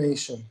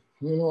information.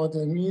 You know what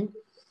I mean?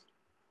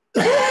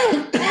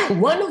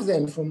 One of the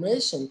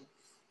information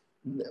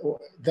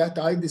that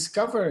I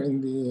discover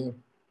in the,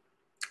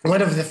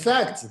 one of the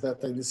facts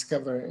that I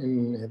discovered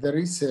in the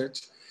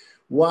research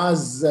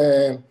was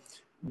the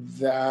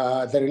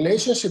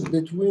relationship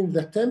between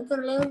the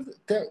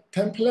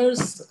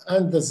Templars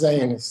and the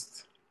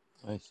Zionists.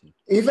 I see.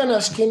 Even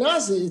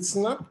Ashkenazi, it's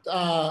not,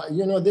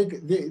 you know,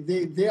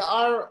 they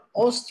are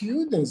all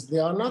students. They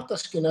are not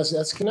Ashkenazi.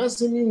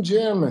 Ashkenazi mean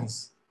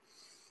Germans.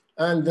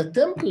 And the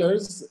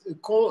Templars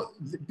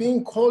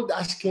being called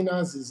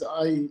Ashkenazis,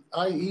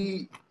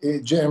 i.e.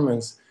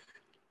 Germans.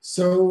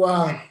 So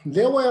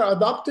they were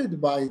adopted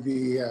by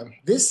the,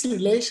 this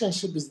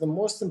relationship is the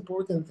most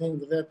important thing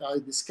that I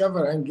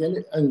discover,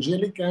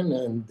 Anglican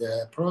and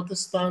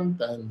Protestant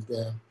and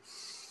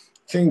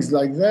things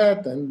like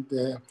that. And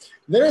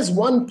there is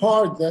one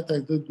part that I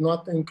did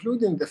not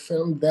include in the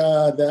film,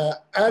 the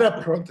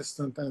Arab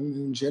Protestant and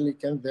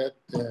Anglican, that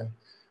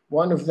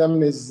one of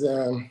them is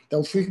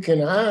Tawfiq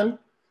Kanaan,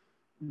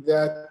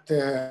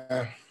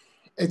 that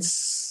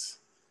it's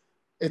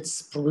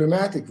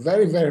problematic,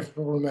 very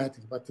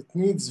problematic, but it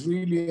needs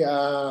really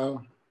a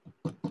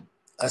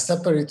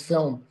separate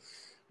film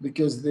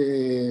because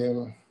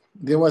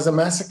there was a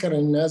massacre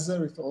in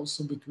Nazareth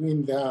also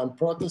between the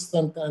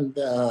Protestant and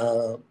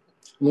on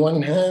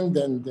one hand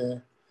and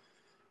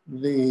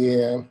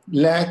the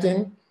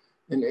Latin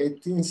in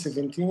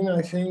 1817,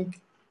 I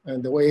think,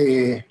 and the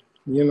way,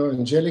 you know,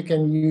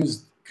 Anglican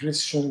used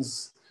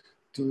Christians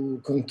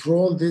to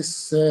control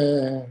this,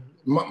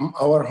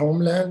 our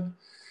homeland.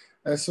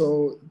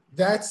 So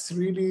that's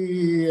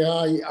really,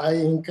 I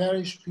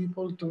encourage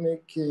people to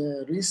make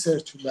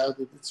research about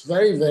it. It's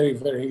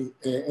very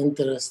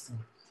interesting.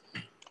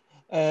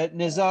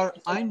 Nizar,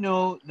 I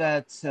know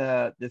that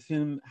the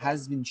film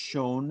has been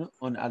shown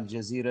on Al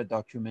Jazeera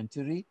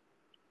documentary,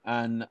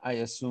 and I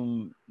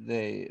assume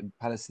the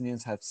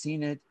Palestinians have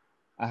seen it.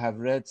 I have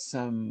read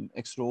some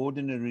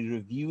extraordinary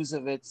reviews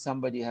of it.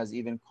 Somebody has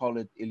even called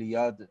it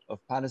Iliad of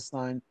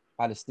Palestine,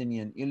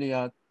 Palestinian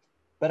Iliad.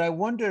 But I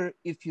wonder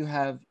if you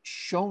have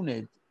shown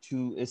it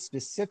to a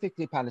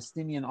specifically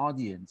Palestinian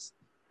audience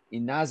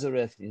in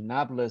Nazareth, in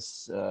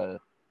Nablus,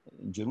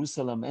 in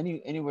Jerusalem,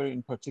 anywhere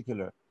in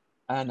particular,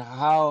 and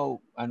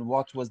how and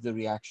what was the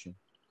reaction?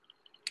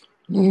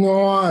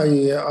 No,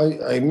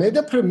 I made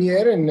a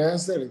premiere in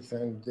Nazareth,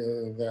 and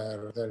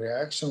the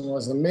reaction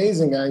was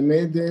amazing. I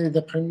made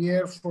the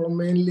premiere for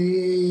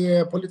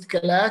mainly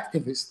political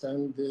activists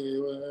and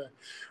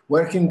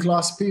working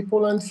class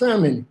people and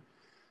family.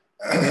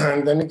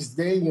 And the next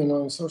day, you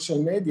know, on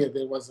social media,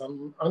 there was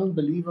an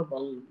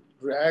unbelievable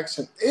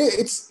reaction.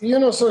 It's, you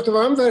know, sort of,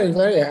 I'm very,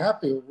 very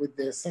happy with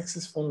the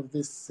success of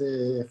this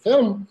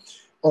film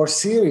or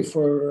series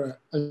for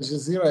Al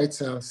Jazeera.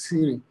 It's a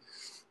series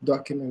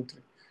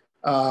documentary.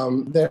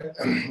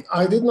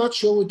 I did not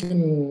show it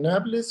in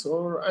Nablus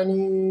or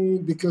any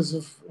because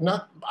of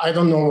not, I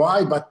don't know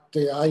why, but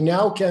I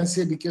now can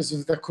say because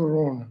of the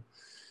corona.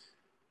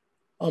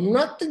 I'm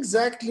not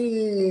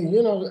exactly,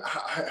 you know,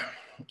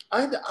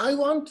 I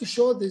want to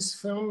show this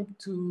film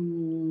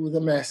to the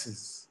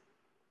masses.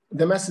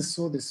 The masses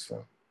saw this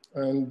film.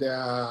 And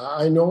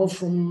I know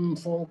from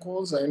phone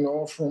calls, I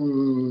know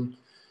from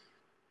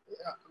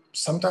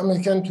sometimes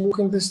I can't walk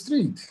in the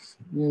street,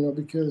 you know,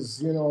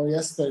 because, you know,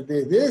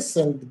 yesterday this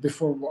and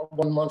before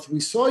 1 month we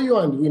saw you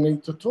and we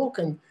need to talk,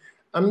 and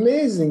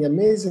amazing,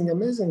 amazing,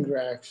 amazing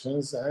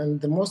reactions.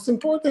 And the most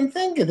important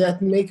thing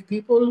that make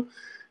people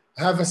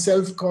have a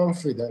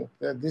self-confidence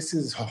that this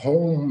is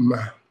home.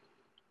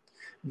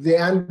 They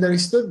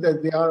understood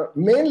that they are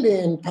mainly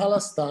in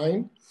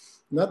Palestine,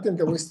 not in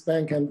the West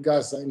Bank and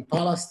Gaza, in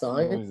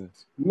Palestine,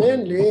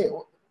 mainly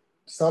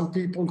some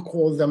people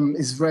call them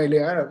Israeli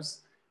Arabs.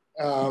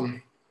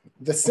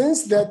 The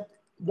sense that,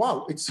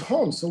 wow, it's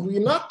home. So we're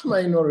not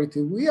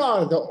minority. We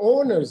are the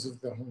owners of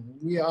the home.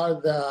 We are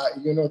the,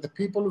 you know, the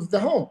people of the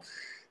home.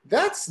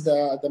 That's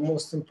the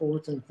most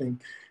important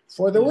thing.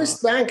 For the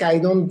West Bank, I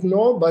don't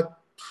know, but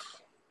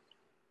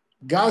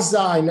Gaza,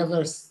 I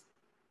never,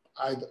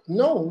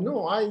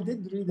 no, I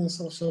did read in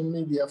social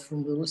media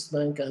from the West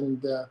Bank,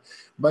 and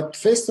but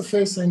face to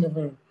face, I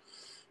never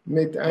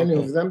met any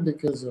of them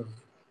because of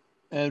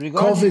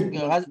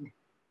COVID.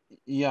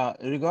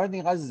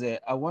 Regarding Gaza,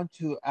 I want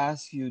to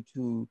ask you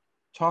to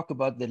talk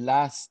about the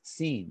last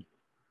scene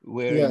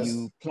where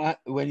you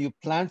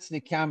plant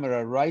the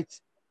camera right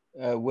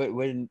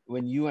when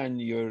you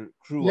and your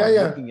crew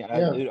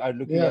are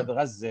looking at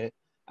Gaza,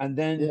 and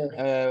then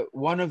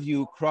one of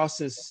you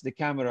crosses the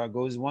camera,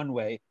 goes one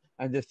way,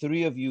 and the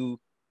three of you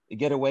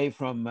get away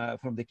from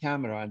the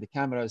camera, and the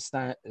camera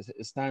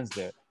stands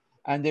there.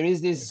 And there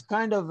is this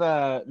kind of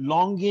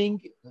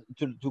longing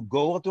to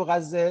go to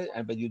Gaza,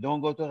 but you don't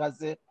go to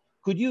Gaza.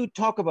 Could you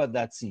talk about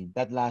that scene,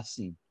 that last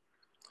scene?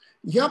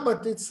 Yeah,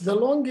 but it's the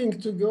longing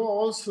to go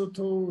also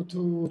to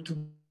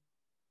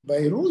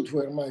Beirut,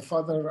 where my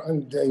father,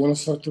 and you know,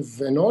 sort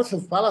of north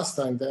of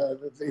Palestine,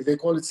 they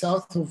call it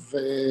south of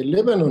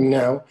Lebanon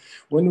now,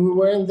 when we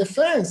were in the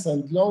fence,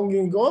 and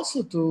longing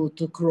also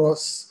to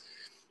cross.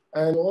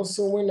 And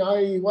also when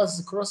I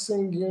was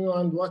crossing, you know,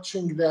 and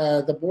watching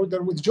the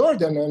border with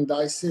Jordan, and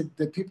I said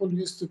that people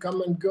used to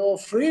come and go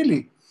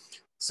freely.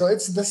 So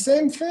it's the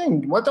same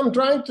thing. What I'm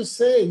trying to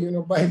say, you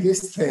know, by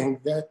this thing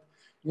that,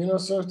 you know,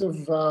 sort of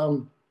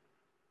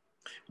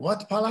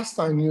what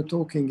Palestine you're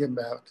talking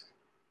about?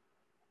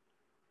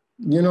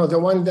 You know, the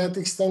one that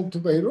extends to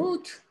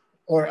Beirut,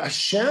 or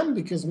Asham,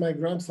 because my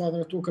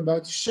grandfather talked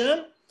about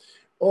Asham,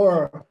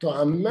 or to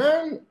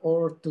Amman,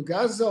 or to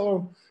Gaza,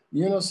 or,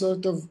 you know,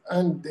 sort of,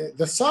 and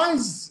the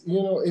size,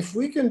 you know, if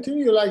we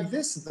continue like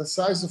this, the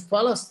size of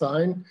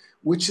Palestine,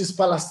 which is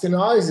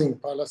Palestinizing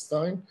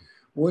Palestine,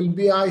 will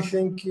be, I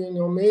think, you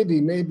know,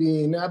 maybe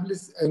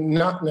Nablus,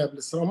 not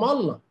Nablus,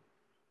 Ramallah,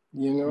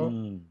 you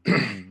know.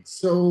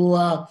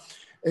 So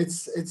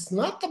it's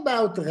not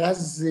about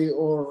Gaza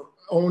or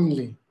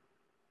only.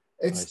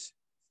 It's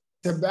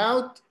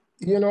about,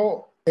 you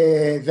know,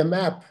 the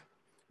map.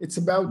 It's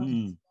about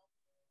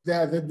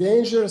the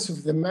dangers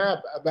of the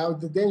map,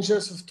 about the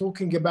dangers of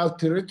talking about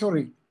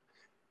territory.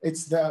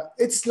 It's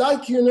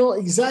like, you know,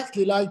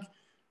 exactly like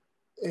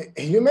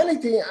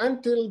humanity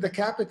until the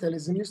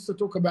capitalism used to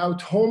talk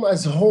about home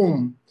as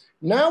home.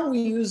 Now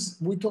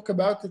we talk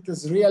about it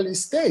as real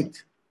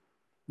estate,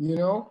 you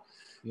know?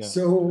 Yeah.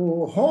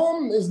 So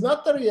home is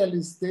not a real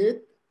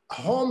estate.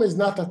 Home is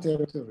not a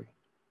territory.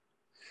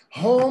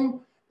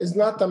 Home is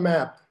not a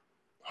map.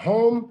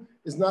 Home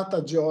is not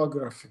a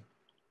geography.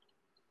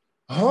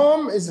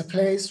 Home is a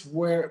place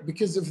where,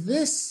 because of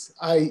this,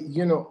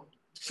 you know,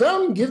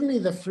 film give me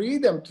the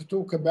freedom to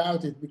talk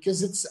about it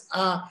because it's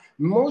an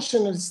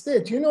emotional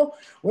state. You know,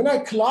 when I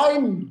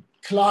climb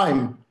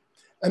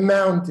a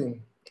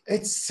mountain,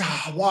 it's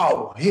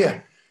wow,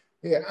 here.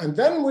 And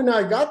then when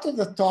I got to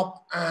the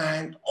top,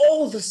 and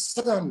all of a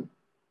sudden,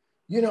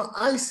 you know,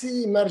 I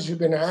see Marj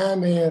bin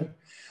Amir,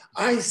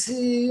 I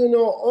see, you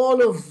know,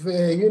 all of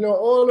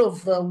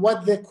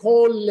what they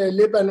call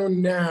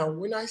Lebanon now.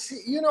 When I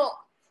see, you know,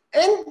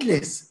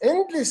 endless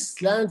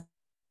landscape.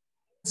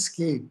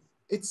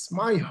 It's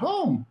my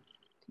home.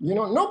 You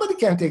know, nobody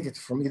can take it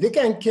from me. They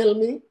can kill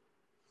me.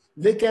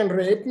 They can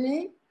rape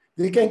me.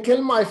 They can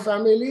kill my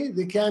family.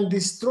 They can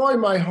destroy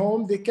my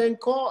home. They can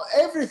call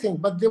everything,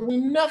 but they will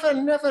never,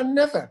 never,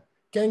 never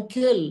can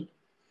kill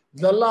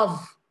the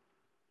love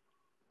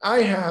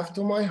I have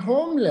to my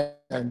homeland.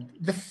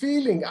 the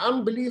feeling,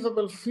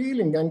 unbelievable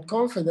feeling and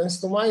confidence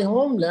to my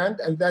homeland,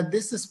 and that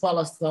this is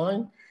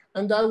Palestine,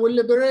 and I will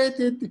liberate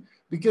it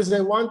because I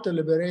want to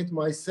liberate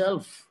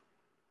myself.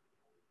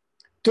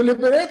 To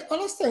liberate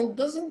Palestine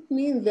doesn't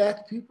mean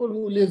that people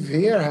who live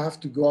here have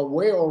to go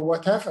away or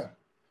whatever,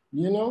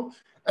 you know?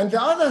 And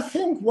the other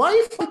thing, why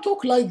if I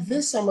talk like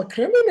this, I'm a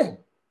criminal?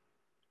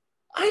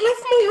 I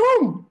love my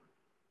home.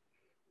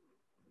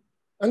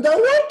 And I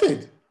want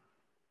it.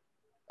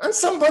 And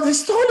somebody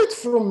stole it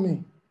from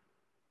me.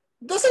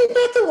 Doesn't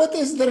matter what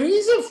is the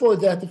reason for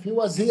that. If he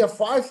was here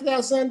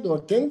 5,000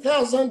 or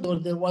 10,000 or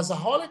there was a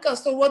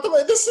Holocaust or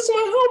whatever, this is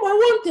my home, I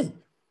want it.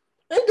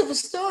 End of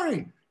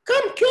story.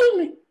 Come kill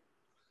me.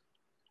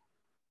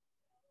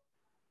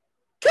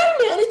 Kill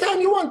me anytime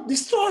you want,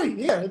 destroy,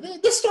 here,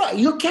 destroy.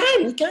 You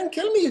can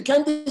kill me, you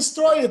can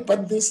destroy it,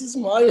 but this is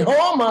my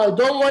home, I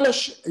don't want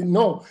to,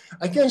 no.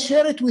 I can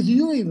share it with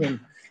you even,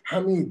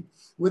 Hamid,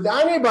 with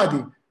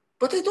anybody,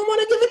 but I don't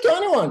want to give it to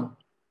anyone.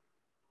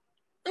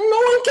 And no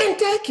one can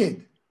take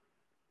it.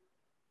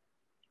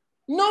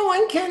 No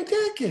one can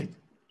take it.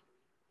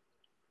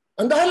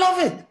 And I love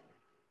it.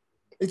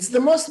 It's the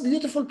most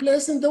beautiful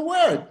place in the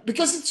world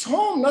because it's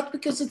home, not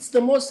because it's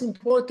the most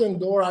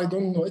important or I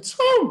don't know, it's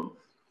home.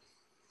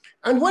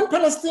 And when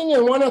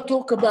Palestinians want to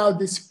talk about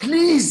this,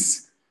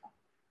 please,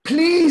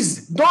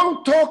 please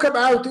don't talk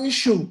about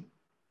issue.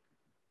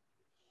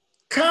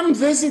 Come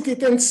visit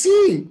it and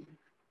see.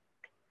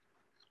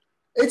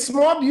 It's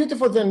more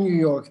beautiful than New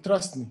York,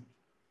 trust me.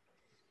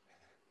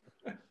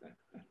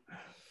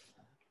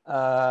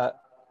 There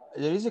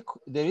is a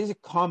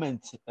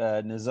comment,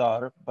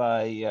 Nizar,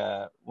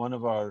 by one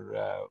of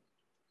our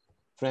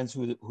friends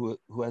who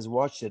has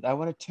watched it. I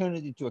want to turn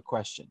it into a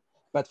question.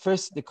 But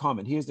first, the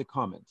comment. Here's the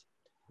comment.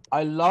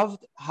 I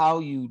loved how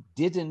you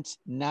didn't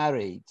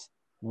narrate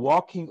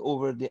walking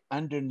over the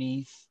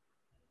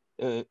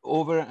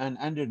over and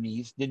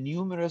underneath the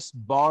numerous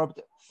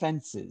barbed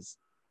fences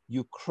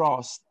you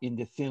crossed in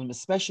the film,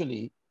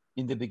 especially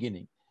in the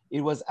beginning.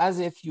 It was as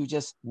if you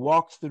just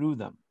walked through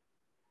them.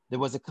 There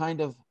was a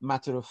kind of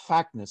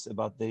matter-of-factness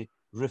about the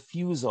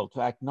refusal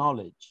to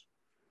acknowledge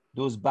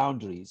those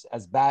boundaries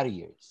as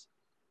barriers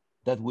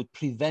that would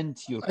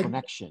prevent your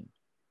connection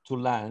to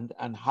land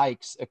and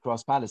hikes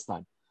across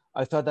Palestine.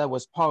 I thought that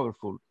was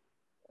powerful.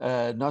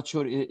 Not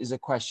sure it is a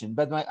question,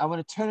 but I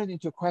want to turn it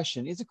into a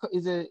question. Is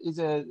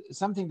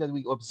something that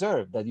we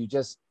observe, that you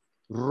just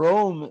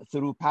roam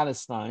through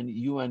Palestine,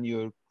 you and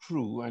your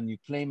crew, and you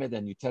claim it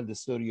and you tell the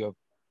story of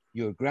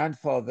your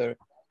grandfather.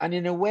 And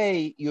in a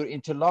way, your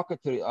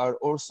interlocutor are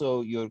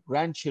also your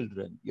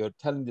grandchildren. You're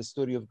telling the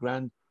story of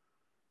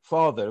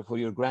grandfather for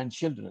your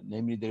grandchildren,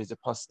 namely there is a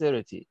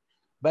posterity.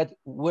 But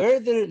were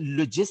there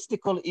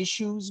logistical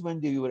issues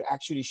when you were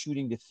actually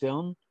shooting the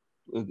film?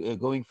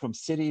 Going from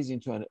cities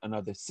into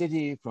another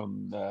city,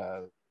 from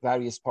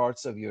various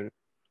parts of your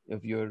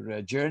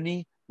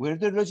journey? Were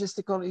there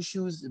logistical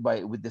issues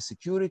with the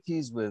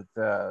securities, with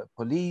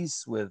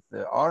police, with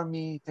the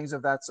army, things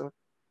of that sort?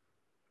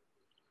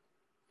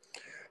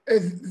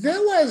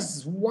 There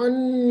was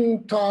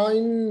one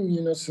time,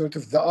 you know, sort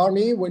of the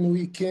army, when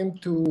we came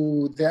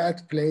to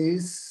that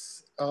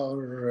place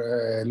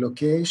or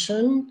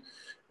location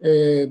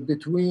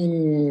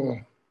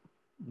between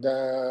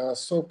the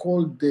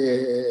so-called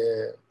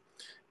the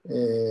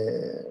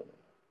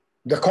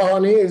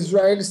colony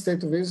Israel,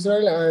 State of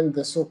Israel, and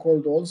the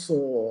so-called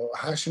also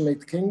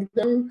Hashemite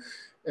Kingdom,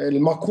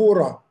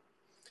 Al-Makura.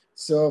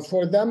 So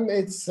for them,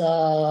 it's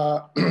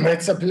a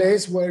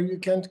place where you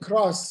can't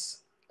cross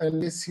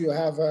unless you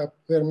have a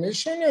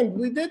permission, and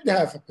we did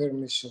have a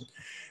permission.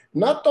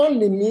 Not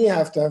only me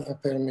have to have a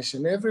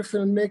permission, every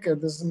filmmaker,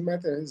 doesn't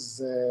matter his,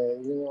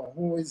 you know,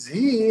 who is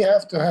he,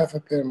 have to have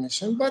a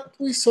permission, but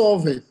we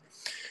solve it.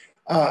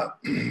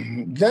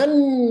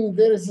 Then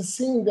there is a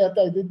scene that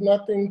I did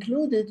not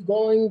include it,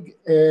 going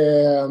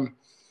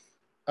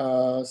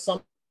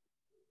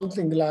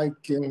something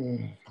like,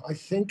 I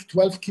think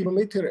 12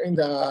 kilometers in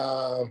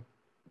the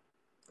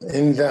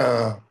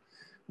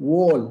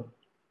wall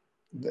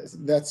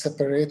that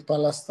separate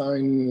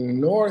Palestine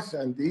North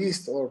and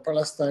East, or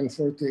Palestine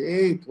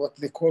 48, what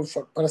they call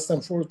for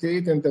Palestine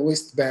 48 and the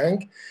West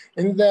Bank.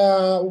 And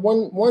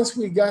once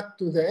we got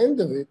to the end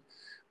of it,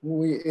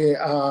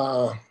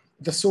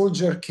 the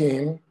soldier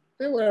came.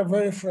 They were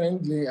very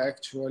friendly,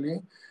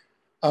 actually.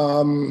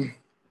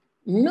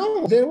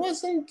 No, there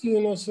wasn't,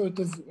 you know, sort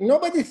of,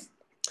 nobody,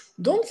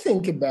 don't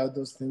think about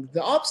those things.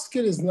 The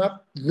obstacle is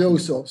not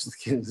those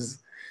obstacles.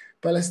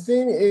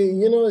 Palestine,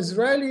 you know,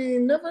 Israeli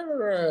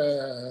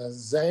never,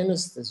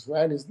 Zionist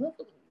Israelis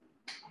never,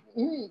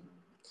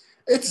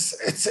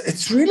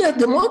 it's really a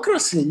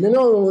democracy, you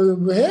know,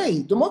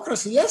 hey,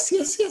 democracy,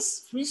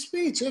 yes, free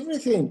speech,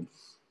 everything.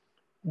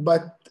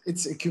 But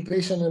it's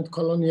occupation and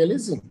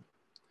colonialism.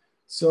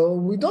 So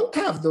we don't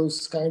have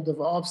those kind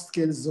of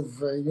obstacles of,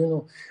 you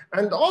know,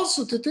 and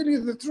also to tell you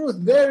the truth,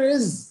 there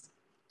is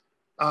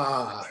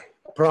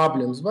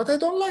problems, but I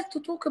don't like to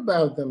talk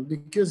about them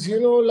because, you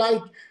know,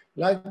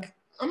 like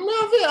I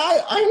know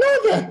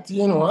that,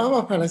 you know, I'm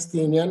a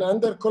Palestinian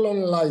under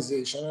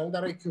colonization,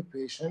 under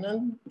occupation,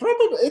 and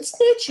probably it's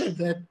nature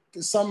that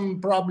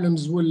some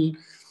problems will,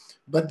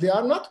 but they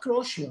are not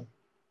crucial.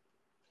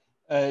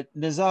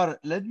 Nizar,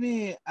 let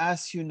me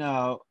ask you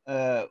now,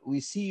 we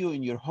see you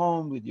in your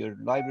home with your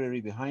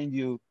library behind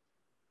you.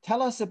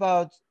 Tell us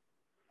about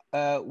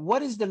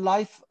what is the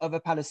life of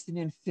a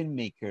Palestinian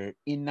filmmaker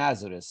in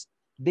Nazareth?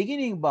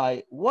 Beginning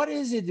by, what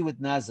is it with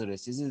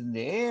Nazareth? Is it in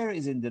the air?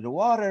 Is it in the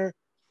water?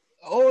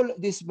 All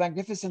these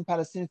magnificent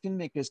Palestinian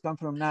filmmakers come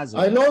from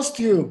Nazareth. I lost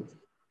you.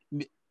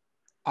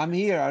 I'm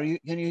here.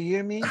 Can you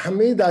hear me?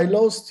 Hamid, I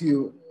lost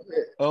you.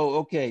 Oh,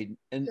 okay.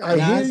 And I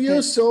hear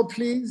you, so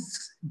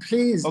please.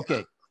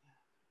 Okay.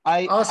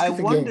 Ask I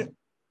it wonder, again.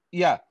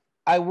 yeah.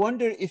 I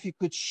wonder if you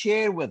could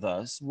share with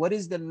us what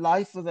is the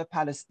life of a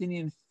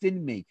Palestinian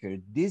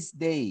filmmaker these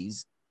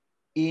days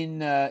in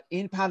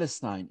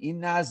Palestine, in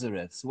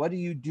Nazareth. What do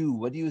you do?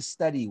 What do you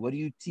study? What do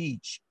you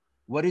teach?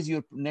 What is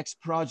your next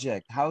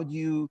project? How do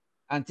you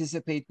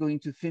anticipate going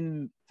to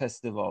film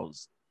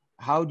festivals?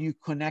 How do you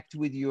connect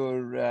with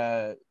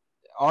your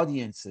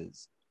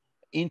audiences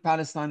in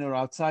Palestine or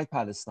outside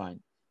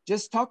Palestine?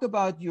 Just talk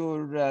about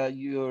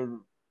your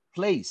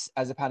place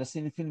as a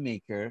Palestinian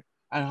filmmaker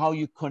and how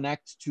you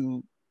connect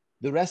to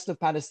the rest of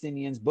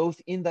Palestinians, both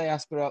in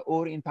diaspora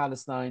or in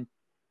Palestine,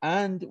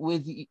 and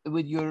with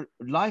your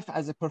life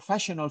as a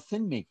professional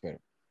filmmaker.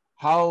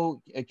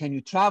 How can you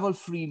travel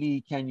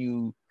freely? Can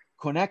you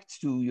connect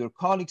to your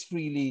colleagues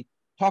freely?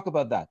 Talk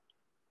about that.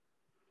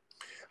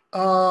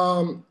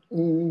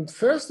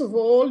 First of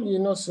all, you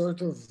know,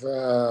 sort of,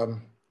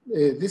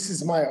 this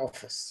is my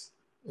office.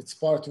 It's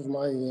part of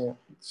my,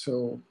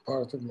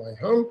 part of my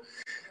home.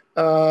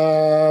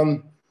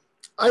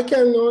 I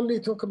can only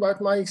talk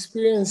about my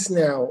experience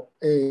now.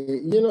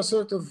 You know,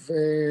 sort of,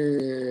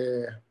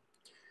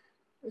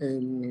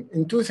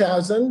 in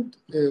 2000,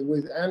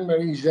 with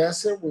Anne-Marie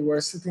Jasser, we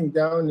were sitting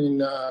down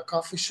in a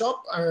coffee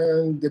shop.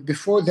 And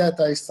before that,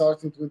 I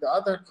started with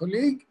other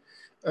colleague.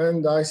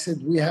 And I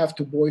said, we have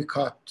to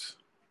boycott,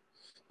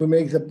 to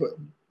make the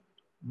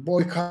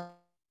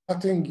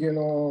boycotting, you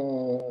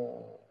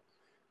know,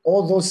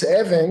 all those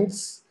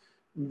events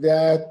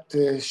that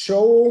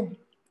show,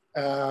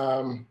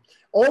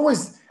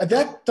 always, at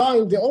that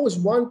time, they always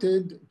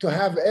wanted to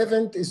have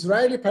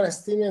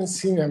Israeli-Palestinian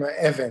cinema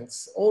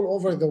events all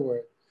over the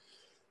world.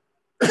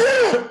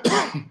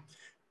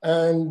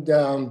 And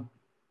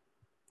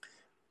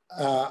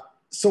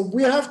so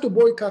we have to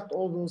boycott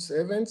all those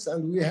events,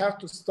 and we have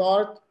to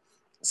start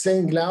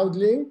saying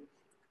loudly,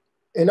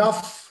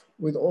 enough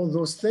with all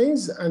those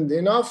things, and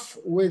enough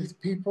with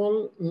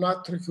people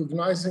not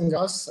recognizing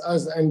us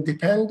as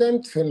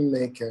independent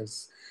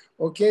filmmakers.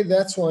 Okay,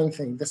 that's one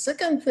thing. The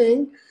second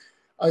thing,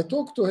 I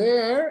talked to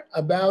her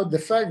about the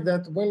fact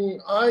that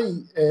when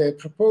I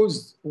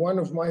proposed one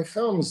of my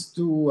films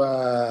to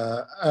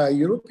a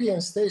European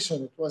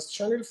station, it was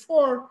Channel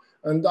 4,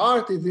 and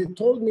Arte, they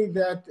told me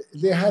that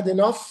they had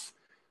enough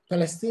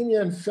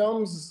Palestinian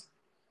films.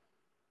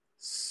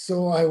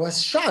 So I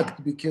was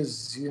shocked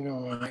because, you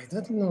know, I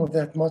didn't know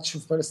that much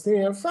of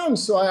Palestinian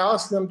films. So I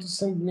asked them to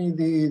send me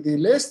the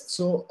list.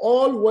 So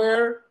all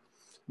were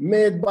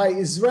made by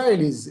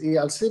Israelis,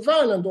 Eyal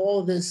Sivan and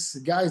all these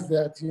guys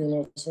that, you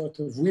know, sort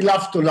of, we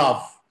love to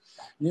love,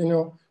 you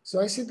know.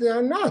 So I said, they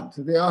are not.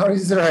 They are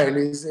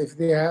Israelis. If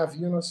they have,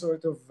 you know,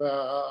 sort of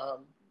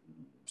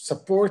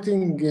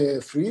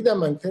supporting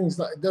freedom and things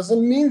like, it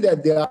doesn't mean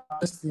that they are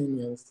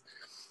Palestinians.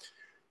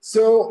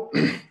 So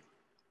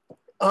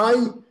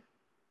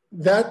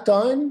that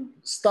time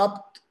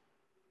stopped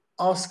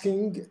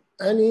asking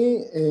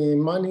any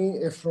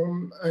money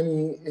from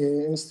any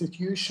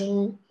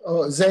institution,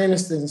 or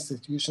Zionist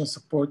institution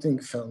supporting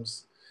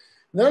films.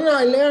 Then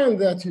I learned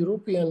that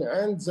European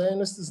and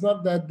Zionist is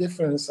not that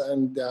different.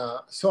 And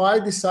so I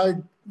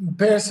decided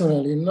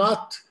personally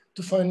not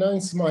to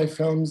finance my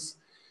films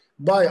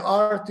by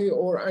Arte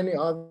or any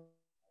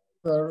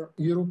other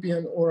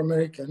European or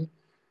American.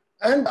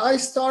 And I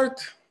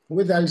start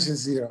with Al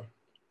Jazeera.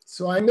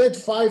 So I made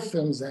 5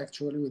 films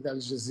actually with Al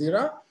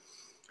Jazeera.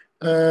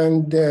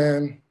 And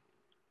the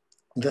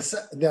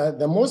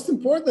most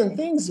important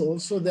thing is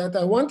also that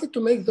I wanted to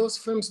make those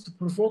films to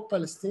provoke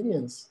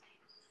Palestinians.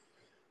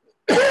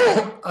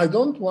 I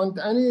don't want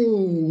any,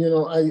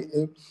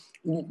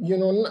 you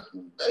know,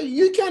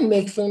 you can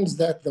make films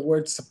that the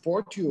world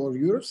support you or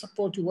Europe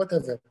support you,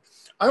 whatever.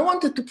 I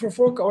wanted to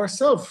provoke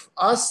ourselves,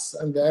 us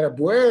and the Arab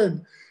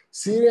world,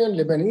 Syrian,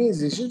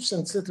 Lebanese, Egyptian,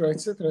 etc.,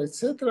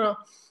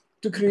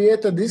 to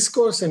create a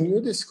discourse, a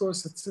new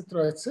discourse,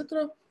 etc.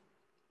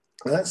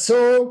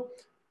 So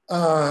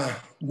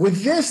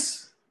with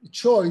this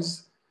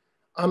choice,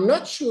 I'm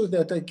not sure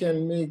that I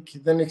can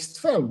make the next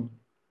film.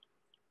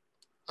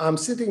 I'm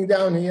sitting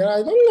down here,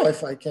 I don't know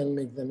if I can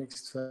make the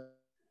next film.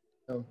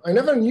 I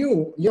never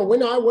knew, you know,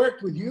 when I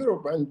worked with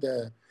Europe and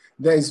the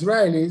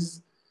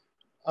Israelis,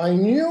 I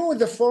knew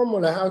the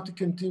formula how to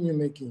continue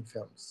making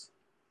films.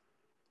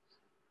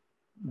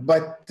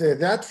 But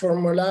that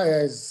formula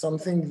is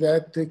something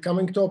that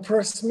coming to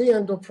oppress me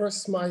and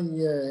oppress my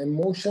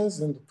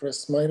emotions and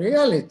oppress my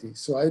reality.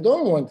 So I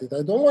don't want it.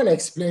 I don't want to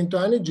explain to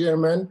any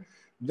German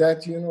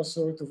that, you know,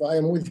 sort of I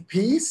am with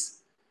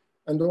peace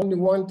and only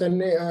want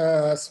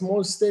a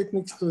small state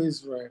next to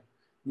Israel,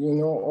 you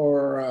know,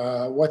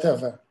 or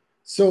whatever.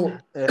 So,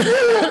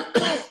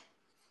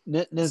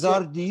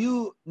 Nizar, do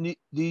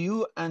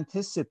you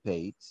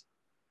anticipate,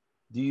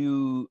 do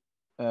you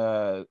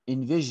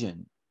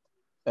envision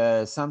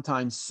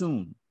sometime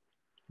soon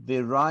the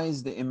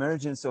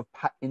emergence of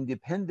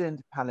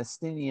independent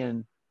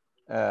Palestinian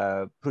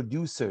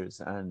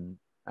producers and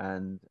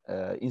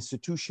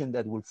institution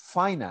that will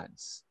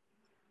finance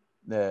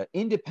the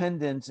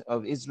independent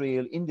of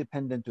Israel,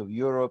 independent of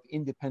Europe,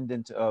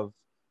 independent of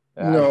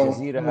Al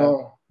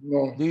Jazeera?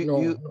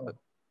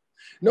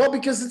 No,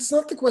 because it's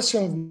not a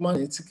question of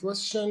money. It's a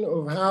question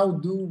of how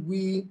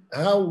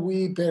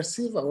we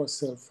perceive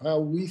ourselves, how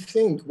we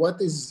think, what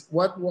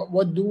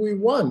do we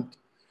want?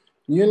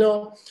 You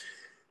know,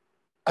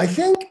 I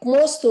think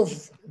most of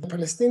the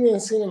Palestinian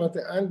cinema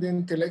and the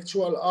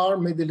intellectual are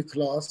middle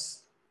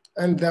class,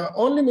 and the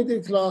only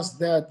middle class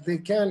that they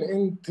can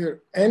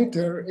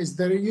enter is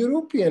the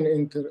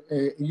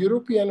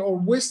European or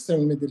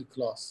Western middle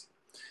class.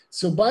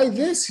 So by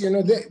this, you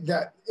know,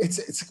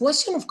 it's a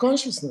question of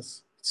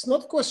consciousness. It's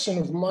not a question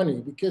of money,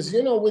 because,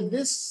 you know, with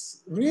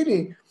this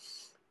really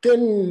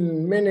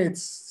 10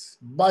 minutes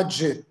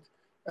budget,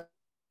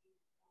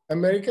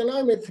 American,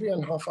 I made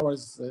 3.5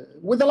 hours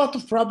with a lot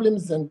of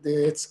problems, and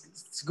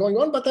it's going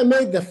on, but I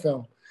made the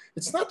film.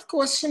 It's not a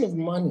question of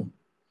money.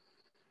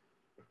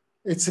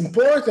 It's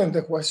important,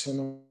 the question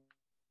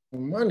of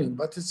money,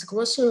 but it's a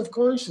question of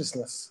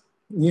consciousness.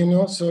 You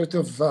know, sort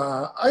of,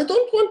 I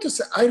don't want to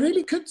say, I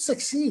really could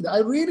succeed. I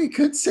really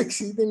could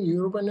succeed in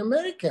Europe and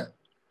America.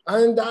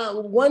 And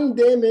one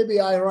day, maybe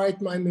I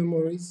write my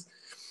memories,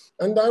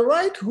 and I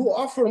write who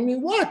offer me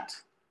what.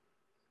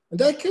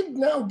 And I could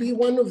now be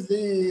one of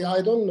the,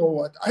 I don't know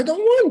what. I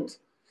don't want.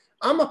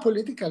 I'm a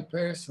political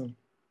person.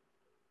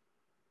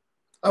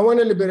 I want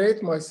to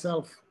liberate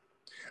myself.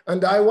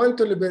 And I want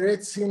to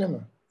liberate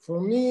cinema.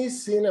 For me,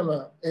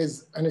 cinema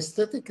is an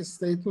aesthetic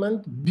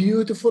statement,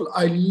 beautiful.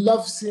 I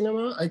love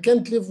cinema. I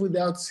can't live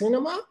without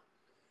cinema.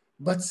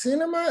 But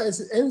cinema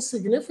is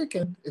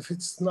insignificant if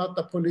it's not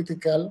a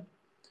political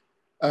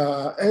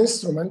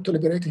instrument to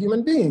liberate a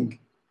human being.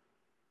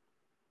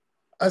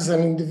 As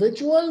an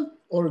individual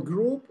or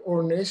group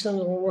or nation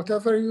or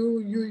whatever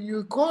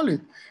you call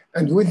it.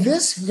 And with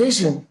this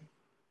vision,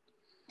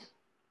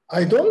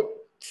 I don't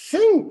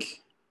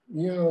think,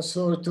 you know,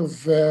 sort of,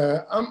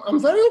 I'm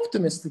very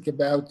optimistic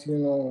about, you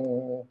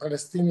know,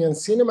 Palestinian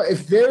cinema,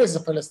 if there is a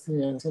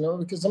Palestinian cinema,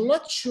 because I'm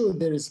not sure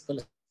there is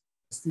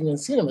Palestinian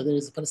cinema, there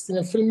is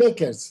Palestinian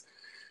filmmakers,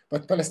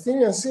 but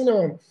Palestinian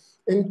cinema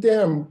in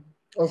terms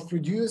of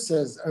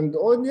producers and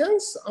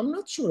audience, I'm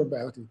not sure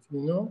about it,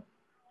 you know?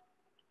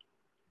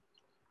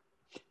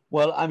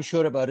 Well, I'm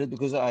sure about it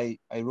because I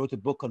wrote a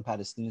book on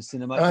Palestinian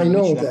cinema in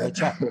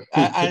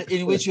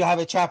which you have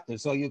a chapter.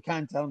 So you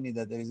can't tell me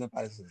that there is no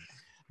Palestinian.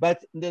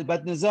 But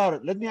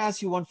Nizar, let me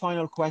ask you one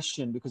final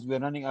question because we're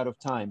running out of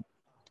time.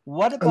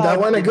 What about? And I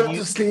want to go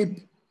to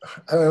sleep.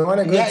 I want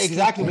to go. Yeah,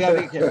 exactly.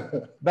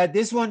 But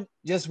this one,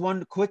 just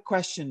one quick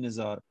question,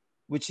 Nizar,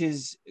 which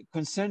is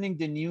concerning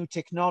the new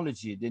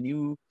technology, the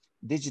new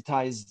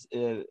digitized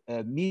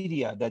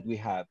media that we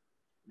have.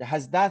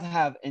 Has that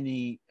have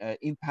any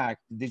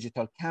impact?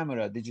 Digital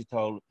camera,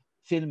 digital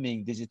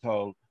filming,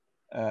 digital.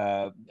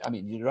 I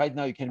mean, right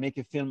now you can make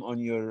a film on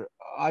your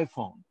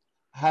iPhone.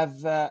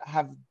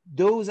 Have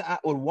those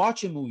or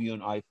watch a movie on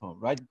iPhone?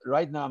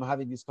 Right now, I'm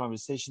having this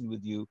conversation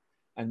with you,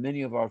 and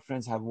many of our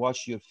friends have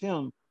watched your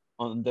film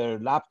on their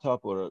laptop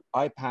or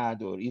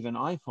iPad or even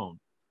iPhone.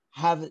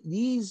 Have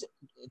these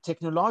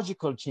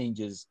technological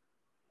changes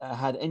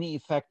had any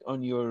effect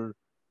on your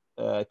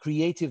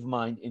creative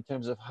mind in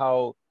terms of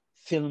how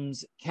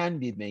films can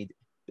be made,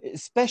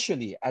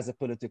 especially as a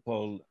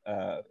political,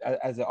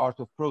 as an art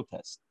of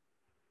protest?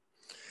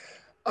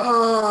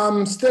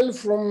 Still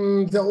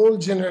from the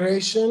old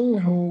generation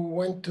who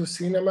went to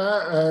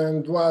cinema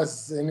and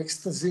was in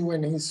ecstasy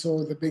when he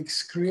saw the big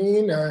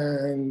screen,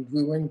 and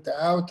we went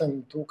out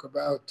and talk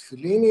about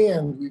Fellini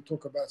and we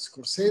talk about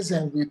Scorsese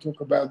and we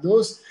talk about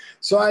those.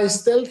 So I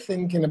still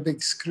think in a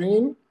big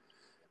screen.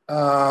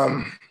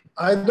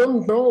 I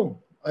don't know.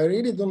 I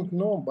really don't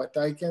know, but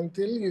I can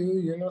tell you,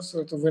 you know,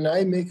 sort of when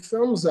I make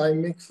films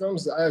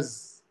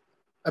as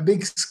a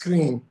big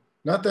screen,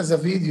 not as a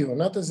video,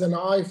 not as an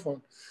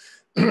iPhone,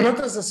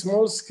 not as a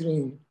small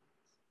screen,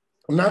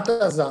 not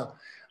as a,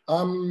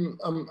 I'm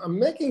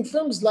making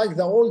films like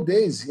the old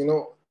days, you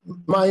know,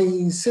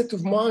 my set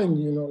of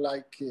mind, you know,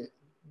 like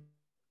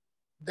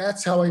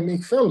that's how I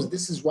make films.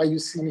 This is why you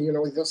see me, you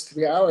know, with those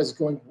 3 hours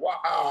going,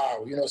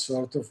 wow, you know,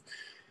 sort of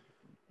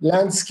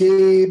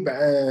landscape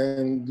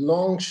and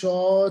long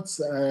shots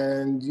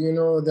and, you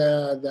know,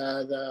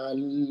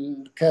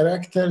 the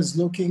characters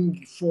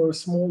looking for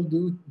small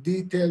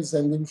details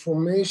and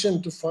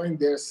information to find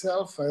their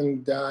self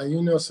and,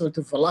 you know, sort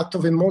of a lot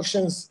of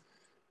emotions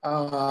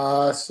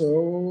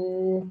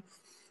So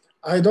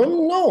I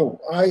don't know.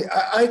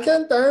 I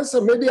can't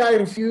answer. Maybe I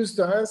refuse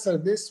to answer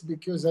this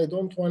because I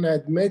don't want to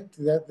admit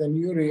that the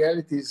new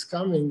reality is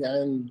coming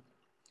and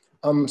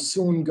I'm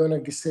soon gonna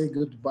say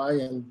goodbye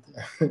and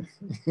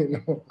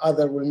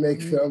other will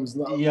make films,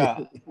 not Yeah.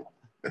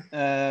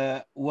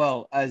 me.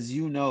 Well, as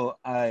you know,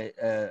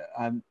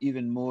 I'm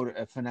even more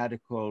a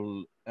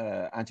fanatical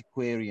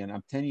antiquarian.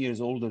 I'm 10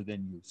 years older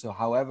than you. So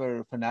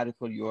however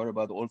fanatical you are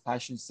about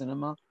old-fashioned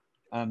cinema,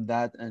 I'm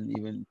that and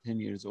even 10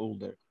 years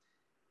older.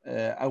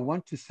 I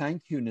want to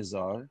thank you,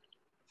 Nizar,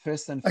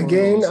 first and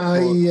Again,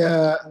 foremost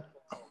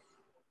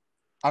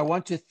I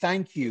want to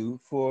thank you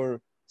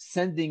for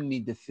sending me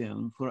the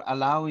film, for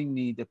allowing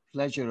me the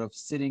pleasure of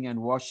sitting and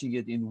watching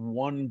it in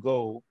one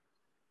go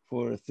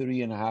for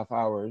 3.5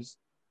 hours.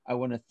 I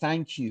want to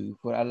thank you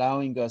for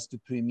allowing us to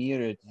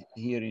premiere it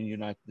here in the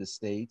United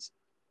States.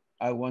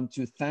 I want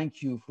to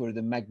thank you for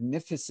the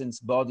magnificent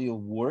body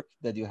of work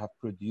that you have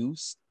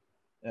produced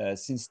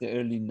since the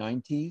early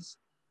 90s.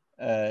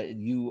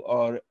 You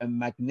are a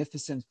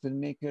magnificent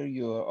filmmaker.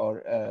 You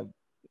are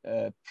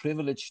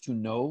privileged to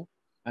know,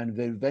 and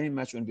very, very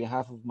much on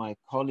behalf of my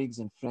colleagues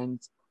and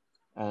friends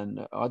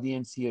and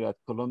audience here at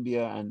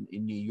Columbia and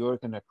in New York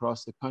and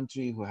across the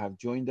country who have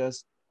joined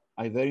us.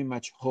 I very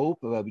much hope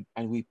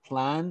and we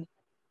plan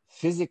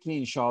physically,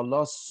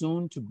 inshallah,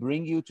 soon to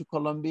bring you to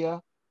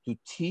Columbia to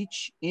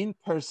teach in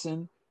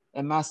person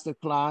a master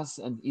class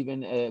and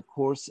even a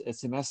course, a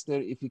semester,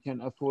 if you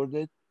can afford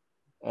it.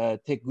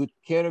 Take good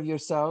care of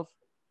yourself,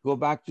 go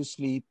back to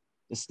sleep,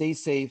 stay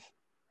safe,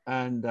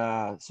 and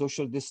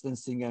social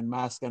distancing and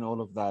mask and all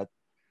of that.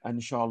 And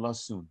inshallah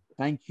soon.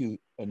 Thank you,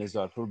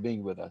 Nizar, for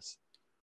being with us.